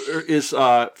who is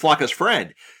Flocka's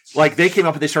friend, like they came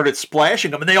up and they started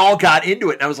splashing them, and they all got into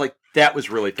it. And I was like, that was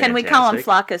really fantastic. Can we call them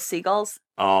Flocka's seagulls?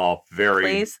 Oh,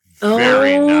 please?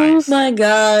 Very nice. Oh my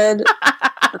God.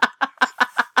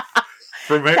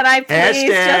 Can I please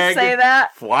just say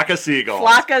that? Flocka Seagulls.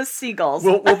 Flocka's seagulls.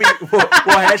 We'll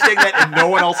hashtag that, and no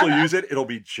one else will use it. It'll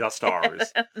be just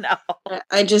ours. No.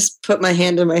 I just put my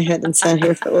hand in my head and sat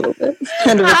here for a little bit.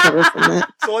 Kind of recover from that.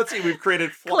 So let's see. We've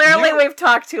created. Clearly, we've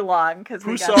talked too long because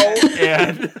Poussey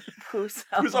and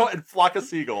Flocka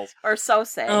Seagulls, or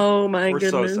Sosei. Oh my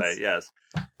goodness. Sosei, yes.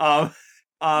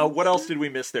 What else did we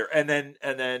miss there? And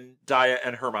then Daya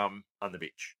and her mom on the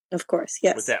beach. Of course,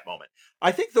 yes. With that moment.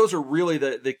 I think those are really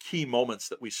the key moments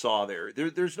that we saw there.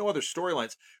 There's no other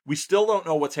storylines. We still don't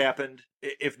know what's happened,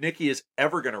 if Nikki is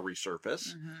ever going to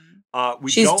resurface. Mm-hmm.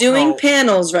 She's doing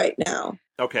panels right now.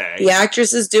 Okay. The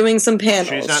actress is doing some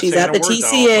panels. She's at the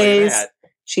TCAs.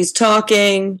 She's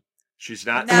talking. She's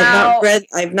not.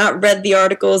 I've not read the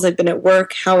articles. I've been at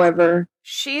work. However,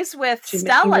 she's with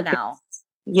Stella now.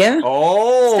 Yeah.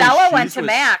 Oh, Stella went to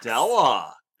Max.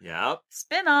 Stella. Yep.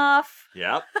 Spin-off.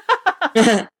 Yep.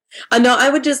 No, I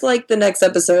would just like the next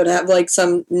episode have like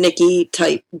some Nikki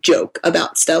type joke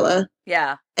about Stella.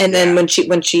 Yeah. And then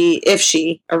if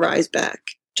she arrives back,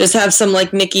 just have some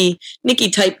like Nikki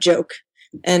type joke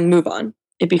and move on.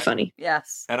 It'd be funny.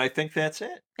 Yes. And I think that's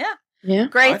it. Yeah. Yeah.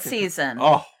 Great season.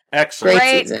 Oh, excellent.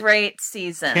 Great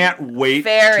season. Can't wait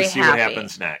to see what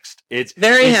happens next. It's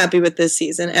happy with this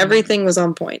season. Everything was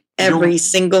on point. Every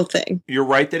single thing. You're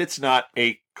right that it's not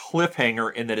a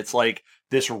cliffhanger in that it's like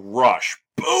this rush.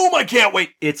 Boom, I can't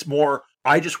wait. It's more,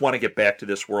 I just want to get back to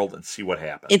this world and see what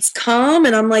happens. It's calm,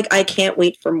 and I'm like, I can't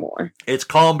wait for more. It's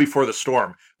calm before the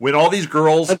storm. When all these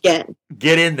girls get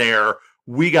in there,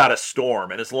 we got a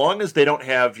storm. And as long as they don't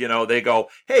have, they go,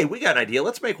 hey, we got an idea.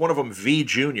 Let's make one of them V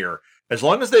Junior. As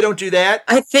long as they don't do that.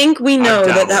 I think we know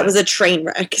that was a train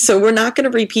wreck. So we're not going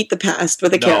to repeat the past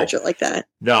with a character like that.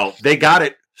 No, they got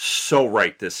it so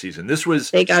right this season.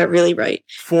 They got it really right.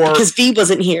 Because V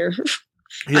wasn't here.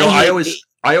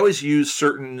 I always use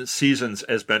certain seasons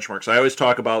as benchmarks. I always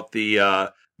talk about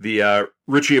the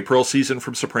Richie April season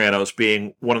from Sopranos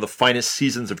being one of the finest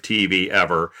seasons of TV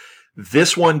ever.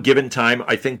 This one, given time,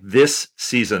 I think this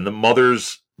season, the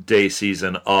Mother's Day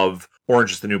season of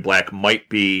Orange is the New Black, might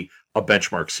be a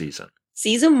benchmark season.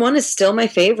 Season 1 is still my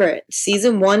favorite.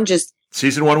 Season 1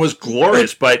 was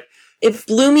glorious, but it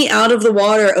blew me out of the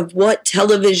water of what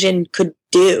television could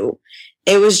do.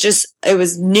 It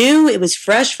was new. It was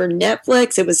fresh for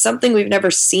Netflix. It was something we've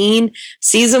never seen.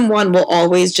 Season 1 will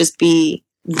always just be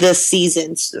the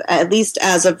season, at least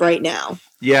as of right now.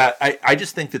 Yeah, I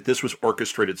just think that this was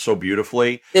orchestrated so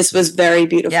beautifully. This was very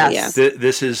beautiful, yes. Yeah.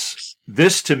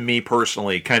 This to me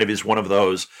personally kind of is one of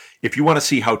those, if you want to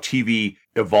see how TV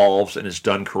evolves and is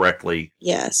done correctly.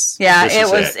 Yes. Yeah,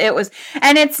 it was,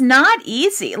 and it's not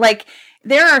easy. Like,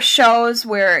 there are shows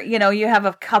where, you know, you have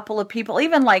a couple of people,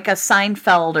 even like a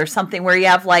Seinfeld or something, where you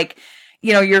have like,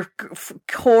 you know, your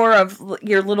core of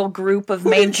your little group of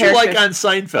main characters. Who did you like on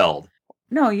Seinfeld?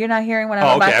 No, you're not hearing what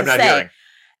I'm about to say. Hearing.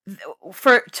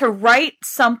 To write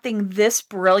something this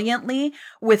brilliantly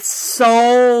with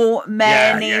so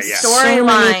many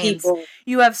storylines,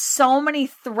 you have so many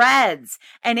threads,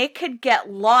 and it could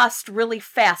get lost really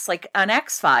fast, like on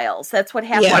X-Files. That's what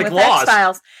happened with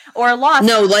X-Files or Lost.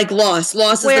 No, like Lost.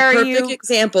 Lost is the perfect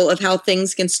example of how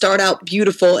things can start out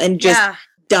beautiful and just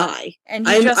die. And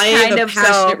I have a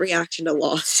passionate reaction to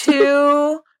Lost.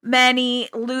 Too many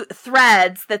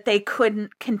threads that they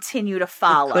couldn't continue to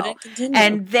follow.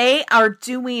 And they are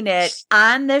doing it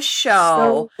on this show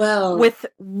so well with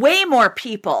way more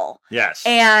people. Yes.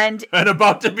 And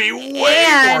about to be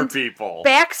way more people.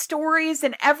 Backstories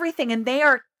and everything. And they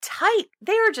are tight.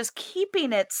 They are just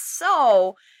keeping it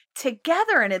so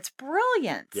together, and it's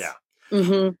brilliant. Yeah.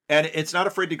 Mm-hmm. And it's not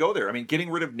afraid to go there. I mean, getting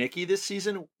rid of Nikki this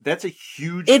season, that's a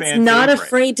huge It's not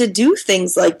afraid to do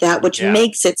things like that, which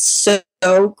makes it so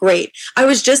great. I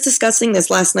was just discussing this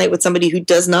last night with somebody who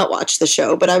does not watch the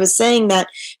show, but I was saying that,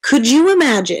 could you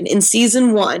imagine in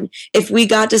season 1, if we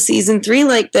got to season 3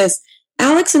 like this,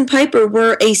 Alex and Piper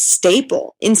were a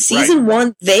staple. In season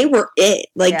 1, they were it.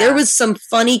 Like, there was some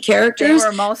funny characters. They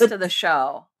were most of the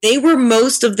show. They were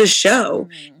most of the show.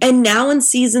 Mm-hmm. And now in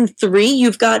season 3,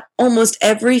 you've got almost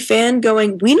every fan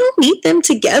going, we don't need them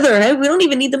together. We don't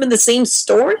even need them in the same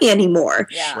story anymore.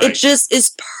 Yeah. It just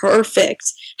is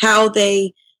perfect how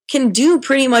they can do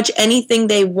pretty much anything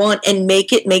they want and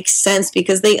make it make sense,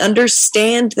 because they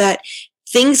understand that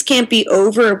things can't be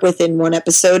over within one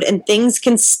episode, and things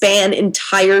can span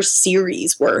entire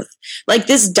series worth. Like,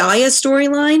 this Daya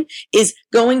storyline is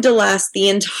going to last the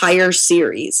entire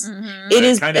series. Mm-hmm.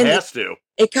 It kind of has to.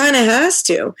 It kind of has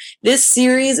to. This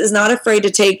series is not afraid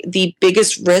to take the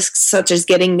biggest risks, such as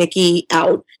getting Nikki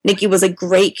out. Nikki was a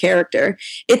great character.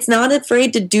 It's not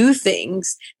afraid to do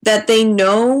things that they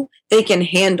know they can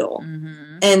handle.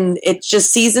 Mm-hmm. And it's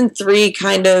just season 3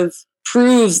 kind of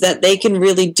proves that they can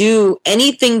really do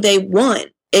anything they want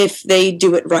if they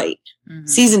do it right. Mm-hmm.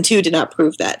 Season 2 did not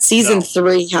prove that. Season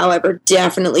 3, however,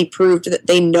 definitely proved that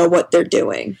they know what they're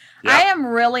doing. Yeah. I am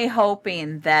really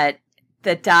hoping that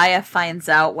Daya finds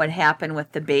out what happened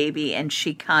with the baby, and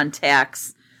she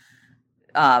contacts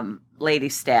Lady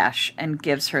Stash and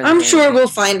gives her the I'm baby. sure we'll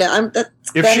find out.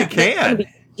 If she can.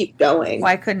 Keep going.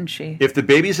 Why couldn't she? If the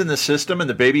baby's in the system and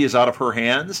the baby is out of her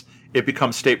hands, it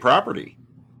becomes state property.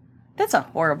 That's a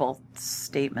horrible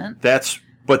statement.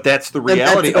 But that's the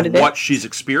reality of what she's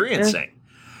experiencing.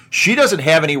 Yeah. She doesn't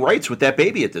have any rights with that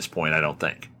baby at this point, I don't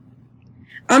think.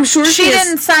 I'm sure she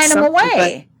didn't sign him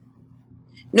away.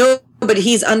 No, but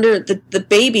he's under the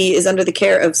baby is under the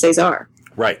care of Cesar.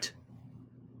 Right.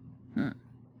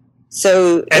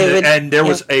 So and there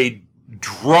was a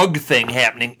drug thing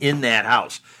happening in that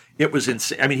house. It was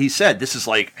insane. I mean, he said this is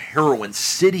like Heroin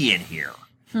City in here.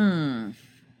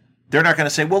 They're not going to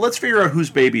say, well, let's figure out whose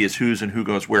baby is whose and who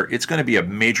goes where. It's going to be a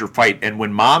major fight. And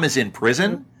when Mom is in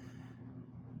prison,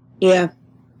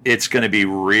 it's going to be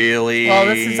really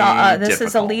this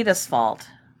is Alita's fault.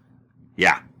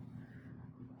 Yeah.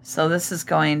 So this is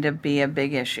going to be a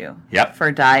big issue. Yep.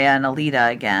 For Daya and Alita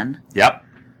again. Yep.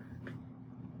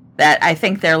 That I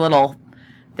think their little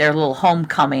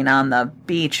homecoming on the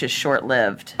beach is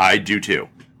short-lived. I do too.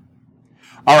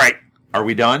 All right. Are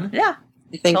we done? Yeah.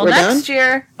 I think we're done? Next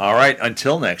year. All right.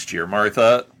 Until next year.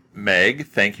 Martha, Meg,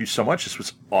 thank you so much. This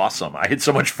was awesome. I had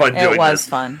so much fun doing this. It was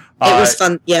fun. It was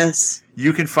fun, yes.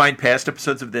 You can find past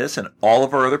episodes of this and all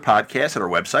of our other podcasts at our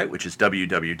website, which is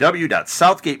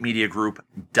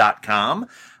www.southgatemediagroup.com.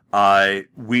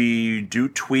 We do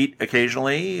tweet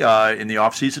occasionally in the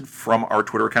off-season from our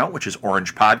Twitter account, which is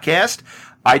Orange Podcast.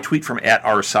 I tweet from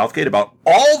 @rsouthgate about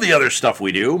all the other stuff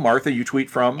we do. Martha, you tweet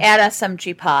from?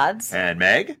 @SMG Pods. And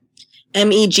Meg?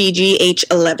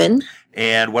 MEGGH11.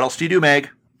 And what else do you do, Meg?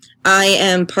 I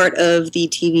am part of the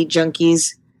TV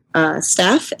Junkies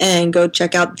staff, and go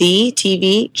check out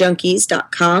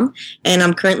thetvjunkies.com. And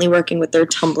I'm currently working with their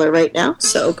Tumblr right now,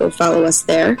 so go follow us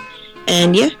there.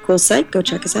 And yeah, cool site. Go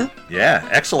check us out. Yeah,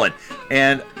 excellent.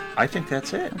 And I think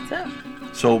that's it. That's it.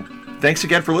 So thanks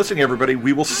again for listening, everybody.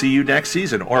 We will see you next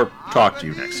season, or talk to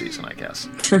you next season, I guess.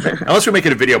 Unless we make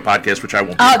it a video podcast, which I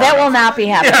won't. Oh, that will not be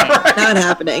happening. Yeah, right. Not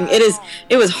happening.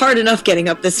 It was hard enough getting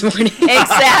up this morning.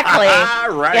 Exactly.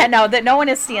 Right. Yeah, no one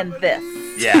is seeing this.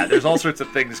 Yeah, there's all sorts of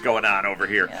things going on over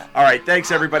here. Yeah. All right,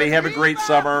 thanks, everybody. Have a great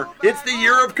summer. It's the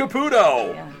year of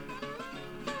Caputo. Yeah.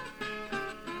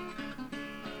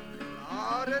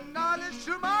 Lord, and knowledge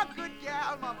to my good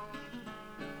gal, mama.